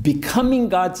becoming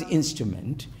God's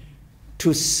instrument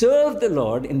to serve the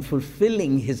Lord in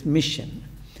fulfilling his mission.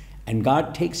 And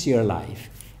God takes your life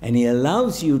and he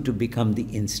allows you to become the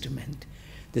instrument.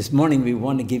 This morning we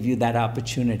want to give you that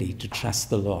opportunity to trust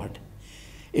the Lord.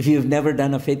 If you've never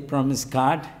done a faith promise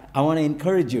card, I want to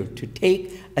encourage you to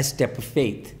take a step of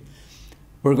faith.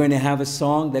 We're going to have a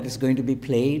song that is going to be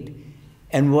played.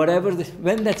 And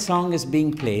when that song is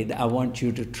being played, I want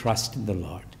you to trust in the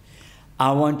Lord.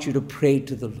 I want you to pray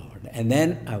to the Lord. And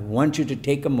then I want you to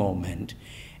take a moment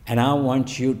and I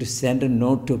want you to send a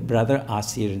note to Brother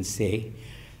Asir and say,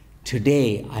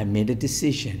 today I made a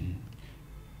decision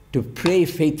to pray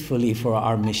faithfully for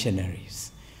our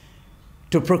missionaries,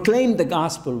 to proclaim the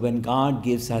gospel when God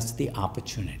gives us the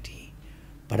opportunity.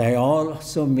 But I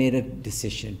also made a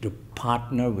decision to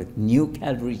partner with New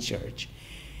Calvary Church.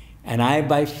 And I,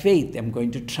 by faith, am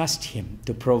going to trust him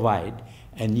to provide.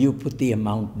 And you put the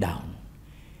amount down.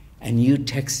 And you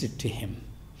text it to him.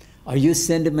 Or you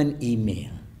send him an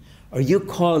email. Or you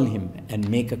call him and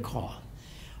make a call.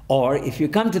 Or if you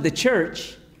come to the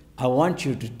church, I want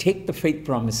you to take the faith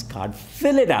promise card,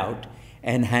 fill it out,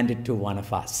 and hand it to one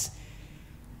of us.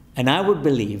 And I would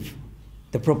believe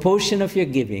the proportion of your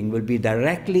giving will be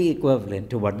directly equivalent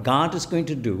to what God is going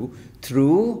to do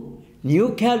through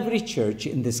New Calvary Church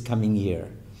in this coming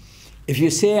year. If you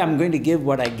say, I'm going to give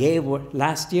what I gave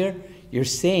last year, you're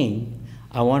saying,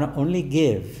 I want to only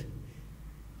give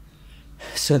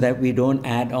so that we don't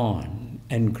add on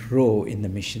and grow in the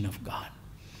mission of God.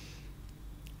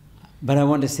 But I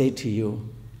want to say to you,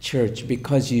 church,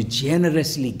 because you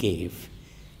generously gave,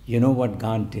 you know what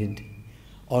God did?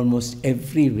 Almost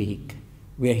every week,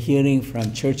 we are hearing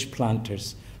from church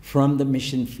planters from the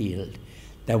mission field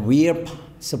that we are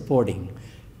supporting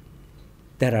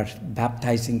that are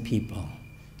baptizing people,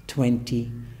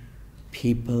 20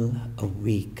 people a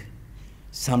week,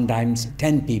 sometimes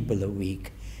 10 people a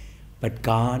week. But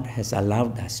God has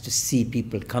allowed us to see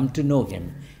people come to know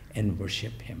him and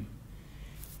worship him.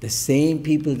 The same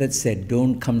people that said,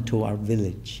 don't come to our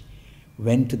village,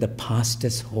 went to the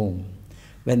pastor's home.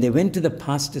 When they went to the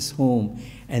pastor's home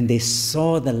and they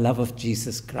saw the love of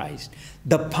Jesus Christ,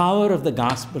 the power of the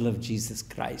gospel of Jesus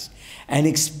Christ, and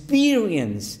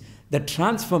experienced the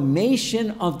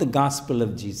transformation of the gospel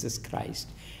of Jesus Christ,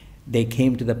 they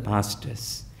came to the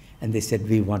pastors and they said,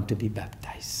 we want to be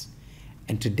baptized.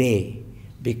 And today,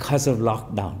 because of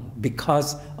lockdown,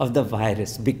 because of the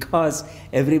virus, because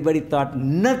everybody thought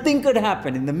nothing could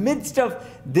happen in the midst of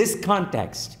this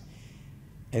context,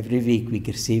 every week we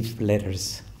receive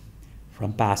letters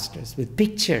from pastors with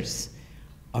pictures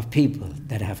of people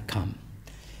that have come.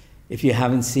 If you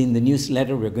haven't seen the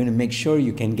newsletter, we're going to make sure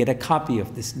you can get a copy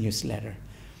of this newsletter.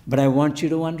 But I want you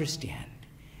to understand,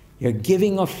 your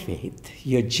giving of faith,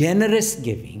 your generous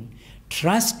giving,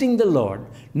 trusting the Lord,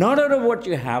 not out of what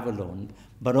you have alone,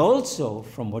 but also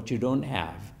from what you don't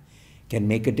have, can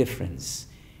make a difference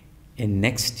in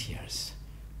next year's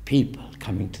people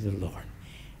coming to the Lord.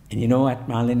 And you know what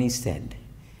Malini said?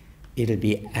 It'll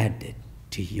be added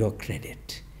to your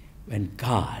credit when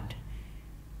God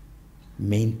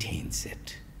maintains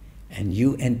it and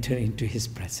you enter into his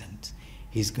presence.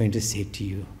 He's going to say to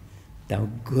you, thou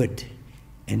good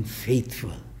and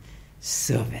faithful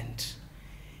servant,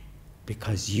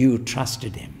 because you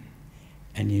trusted him.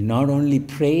 And you not only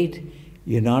prayed,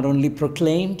 you not only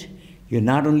proclaimed, you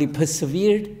not only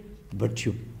persevered, but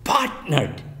you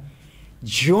partnered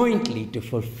jointly to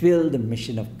fulfill the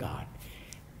mission of God.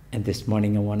 And this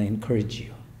morning I want to encourage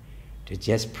you to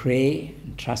just pray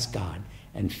and trust God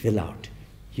and fill out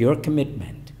your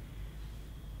commitment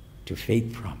to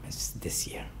faith promise this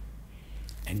year.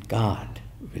 And God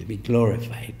will be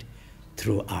glorified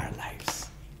through our lives.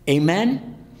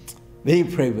 Amen? Will you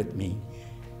pray with me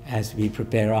as we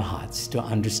prepare our hearts to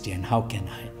understand how can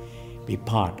I be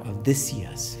part of this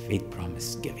year's faith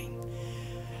promise giving?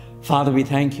 Father, we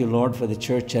thank you, Lord, for the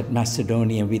church at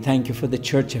Macedonia. We thank you for the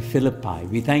church of Philippi.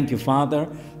 We thank you, Father,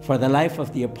 for the life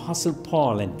of the Apostle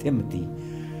Paul and Timothy,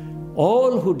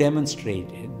 all who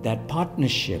demonstrated that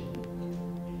partnership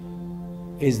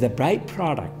is the bright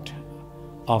product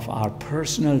of our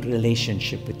personal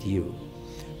relationship with you.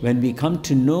 When we come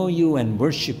to know you and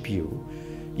worship you,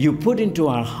 you put into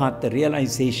our heart the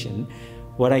realization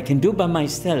what I can do by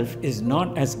myself is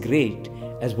not as great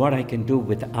as what I can do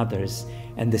with others.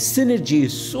 And the synergy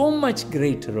is so much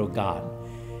greater, oh God,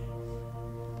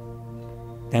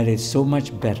 that it's so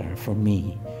much better for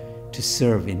me to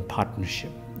serve in partnership.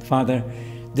 Father,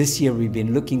 this year we've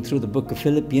been looking through the book of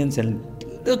Philippians and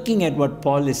looking at what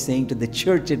Paul is saying to the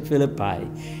church at Philippi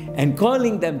and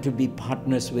calling them to be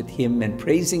partners with him and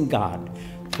praising God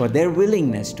for their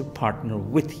willingness to partner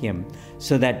with him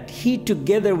so that he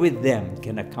together with them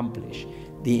can accomplish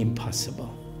the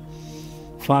impossible.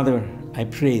 Father, I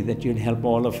pray that you'd help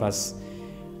all of us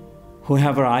who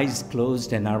have our eyes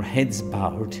closed and our heads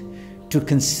bowed to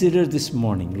consider this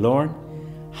morning, Lord,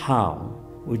 how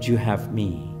would you have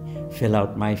me fill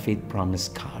out my faith promise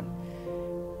card?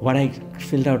 What I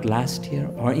filled out last year,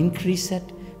 or increase it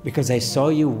because I saw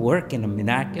you work in a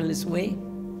miraculous way?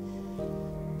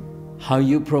 How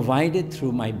you provided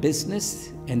through my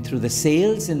business and through the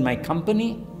sales in my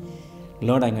company?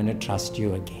 Lord, I'm going to trust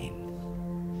you again.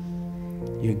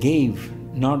 You gave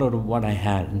not out of what I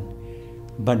had,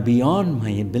 but beyond my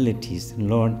abilities. And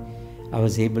Lord, I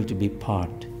was able to be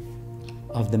part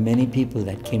of the many people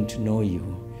that came to know you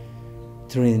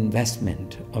through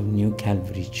investment of New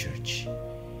Calvary Church.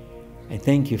 I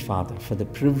thank you, Father, for the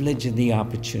privilege and the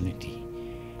opportunity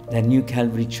that New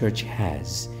Calvary Church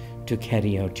has to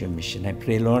carry out your mission. I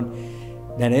pray, Lord,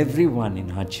 that everyone in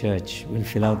our church will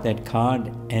fill out that card,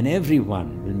 and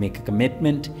everyone will make a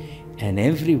commitment, and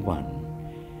everyone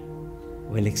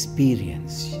will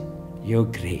experience your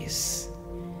grace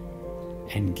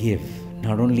and give,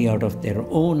 not only out of their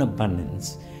own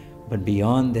abundance, but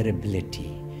beyond their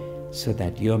ability, so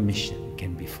that your mission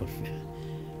can be fulfilled.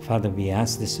 Father, we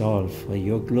ask this all for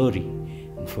your glory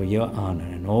and for your honor.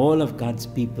 And all of God's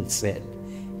people said,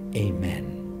 Amen.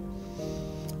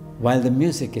 While the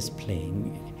music is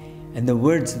playing and the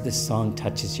words of the song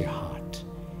touches your heart,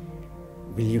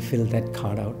 will you fill that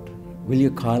card out? Will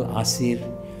you call Asir?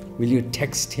 Will you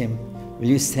text him? Will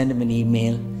you send him an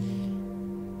email?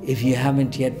 If you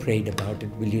haven't yet prayed about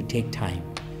it, will you take time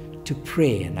to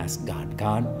pray and ask God,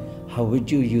 God, how would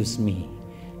you use me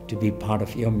to be part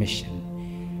of your mission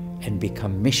and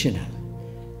become missional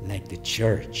like the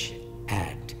church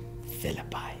at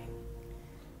Philippi?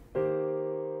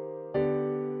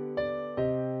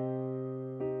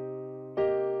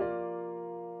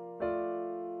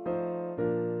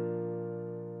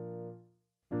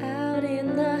 Out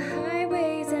in the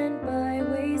highways and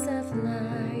byways of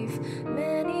life,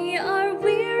 many are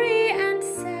weary and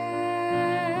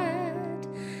sad.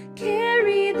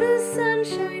 Carry the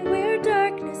sunshine where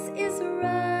darkness is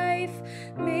rife,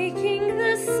 making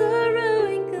the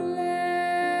sorrowing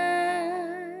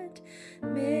glad.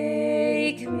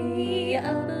 Make me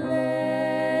a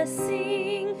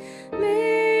blessing,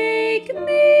 make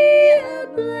me a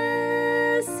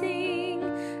blessing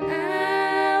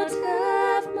out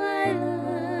of my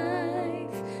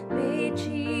life. May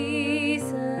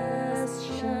Jesus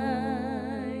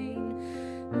shine.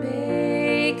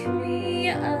 Make me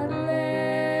a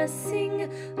blessing,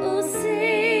 oh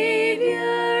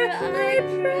Savior, I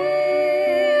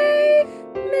pray.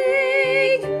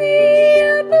 Make me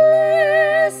a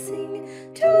blessing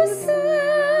to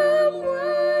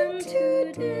someone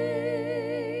today.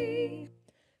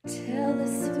 Tell the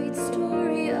sweet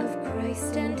story of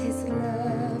Christ and his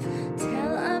love.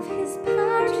 Tell of his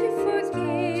power to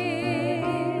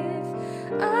forgive.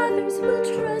 Others will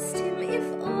trust him if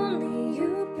only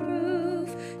you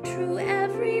prove true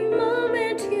every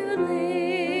moment you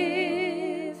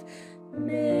live.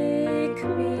 Make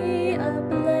me a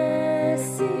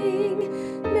blessing,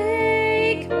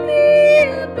 make me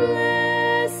a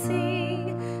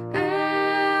blessing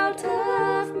out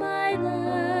of my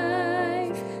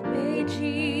life. May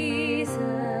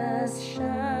Jesus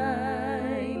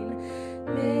shine.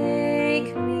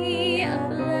 Make me a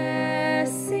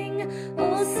blessing,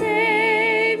 oh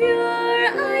Savior,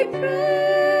 I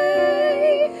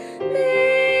pray.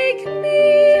 Make me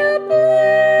a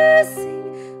blessing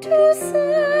to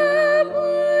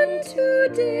someone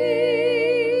today.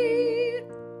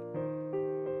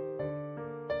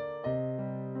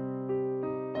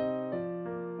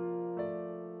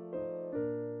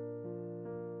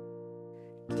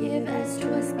 Give as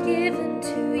 'twas given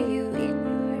to you in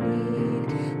your need.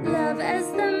 Love as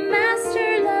the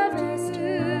Master loved us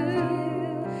do.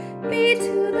 Be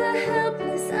to the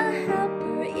helpless a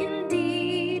helper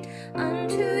indeed.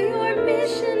 Unto your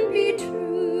mission be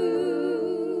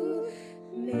true.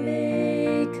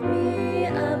 Make me a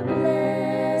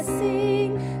blessing,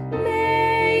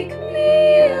 make me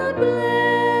a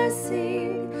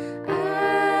blessing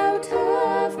out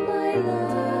of my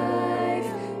life.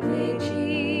 May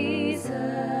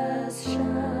Jesus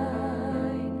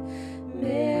shine.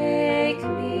 Make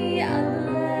me a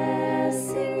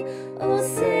blessing, oh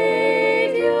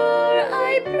Savior, I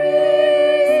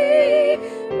pray.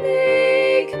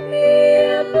 Make me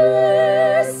a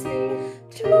blessing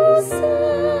to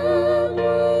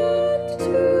someone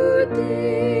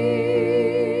today.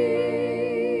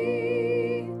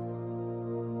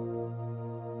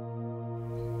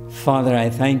 Father, I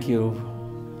thank you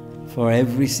for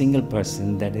every single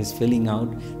person that is filling out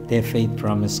their faith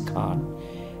promise card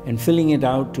and filling it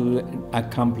out to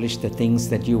accomplish the things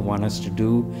that you want us to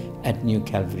do at New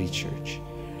Calvary Church.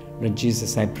 Lord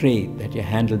Jesus, I pray that your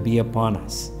hand will be upon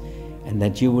us and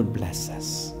that you would bless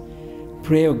us.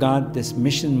 Pray, oh God, this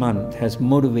mission month has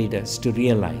motivated us to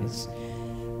realize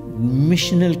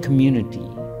missional community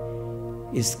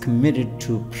is committed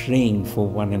to praying for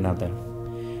one another.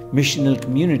 Missional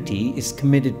community is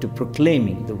committed to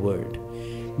proclaiming the word.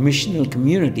 Missional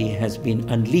community has been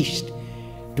unleashed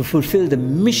to fulfill the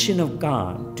mission of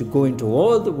God to go into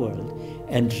all the world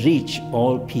and reach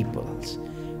all peoples.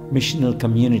 Missional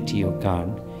community, oh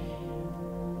God,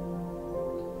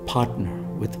 partner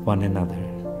with one another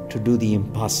to do the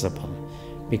impossible,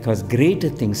 because greater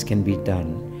things can be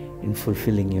done in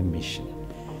fulfilling your mission.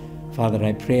 Father,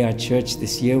 I pray our church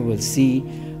this year will see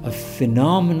a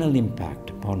phenomenal impact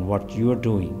upon what you are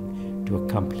doing to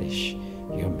accomplish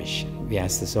your mission. We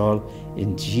ask this all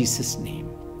in Jesus' name.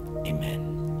 Amen.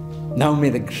 Now may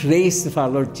the grace of our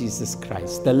Lord Jesus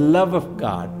Christ, the love of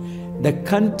God, the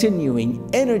continuing,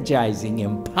 energizing,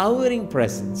 empowering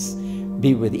presence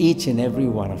be with each and every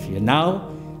one of you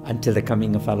now until the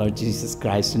coming of our Lord Jesus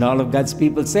Christ. And all of God's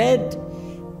people said,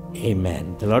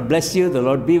 Amen. The Lord bless you. The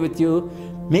Lord be with you.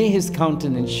 May His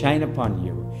countenance shine upon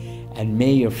you. And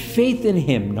may your faith in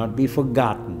Him not be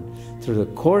forgotten through the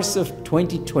course of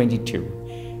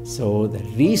 2022. So the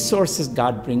resources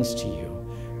God brings to you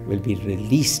will be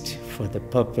released for the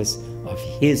purpose of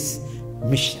His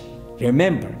mission.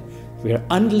 Remember, we are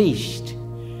unleashed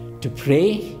to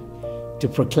pray, to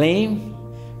proclaim,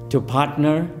 to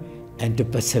partner, and to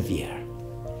persevere.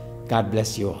 God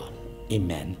bless you all.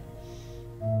 Amen.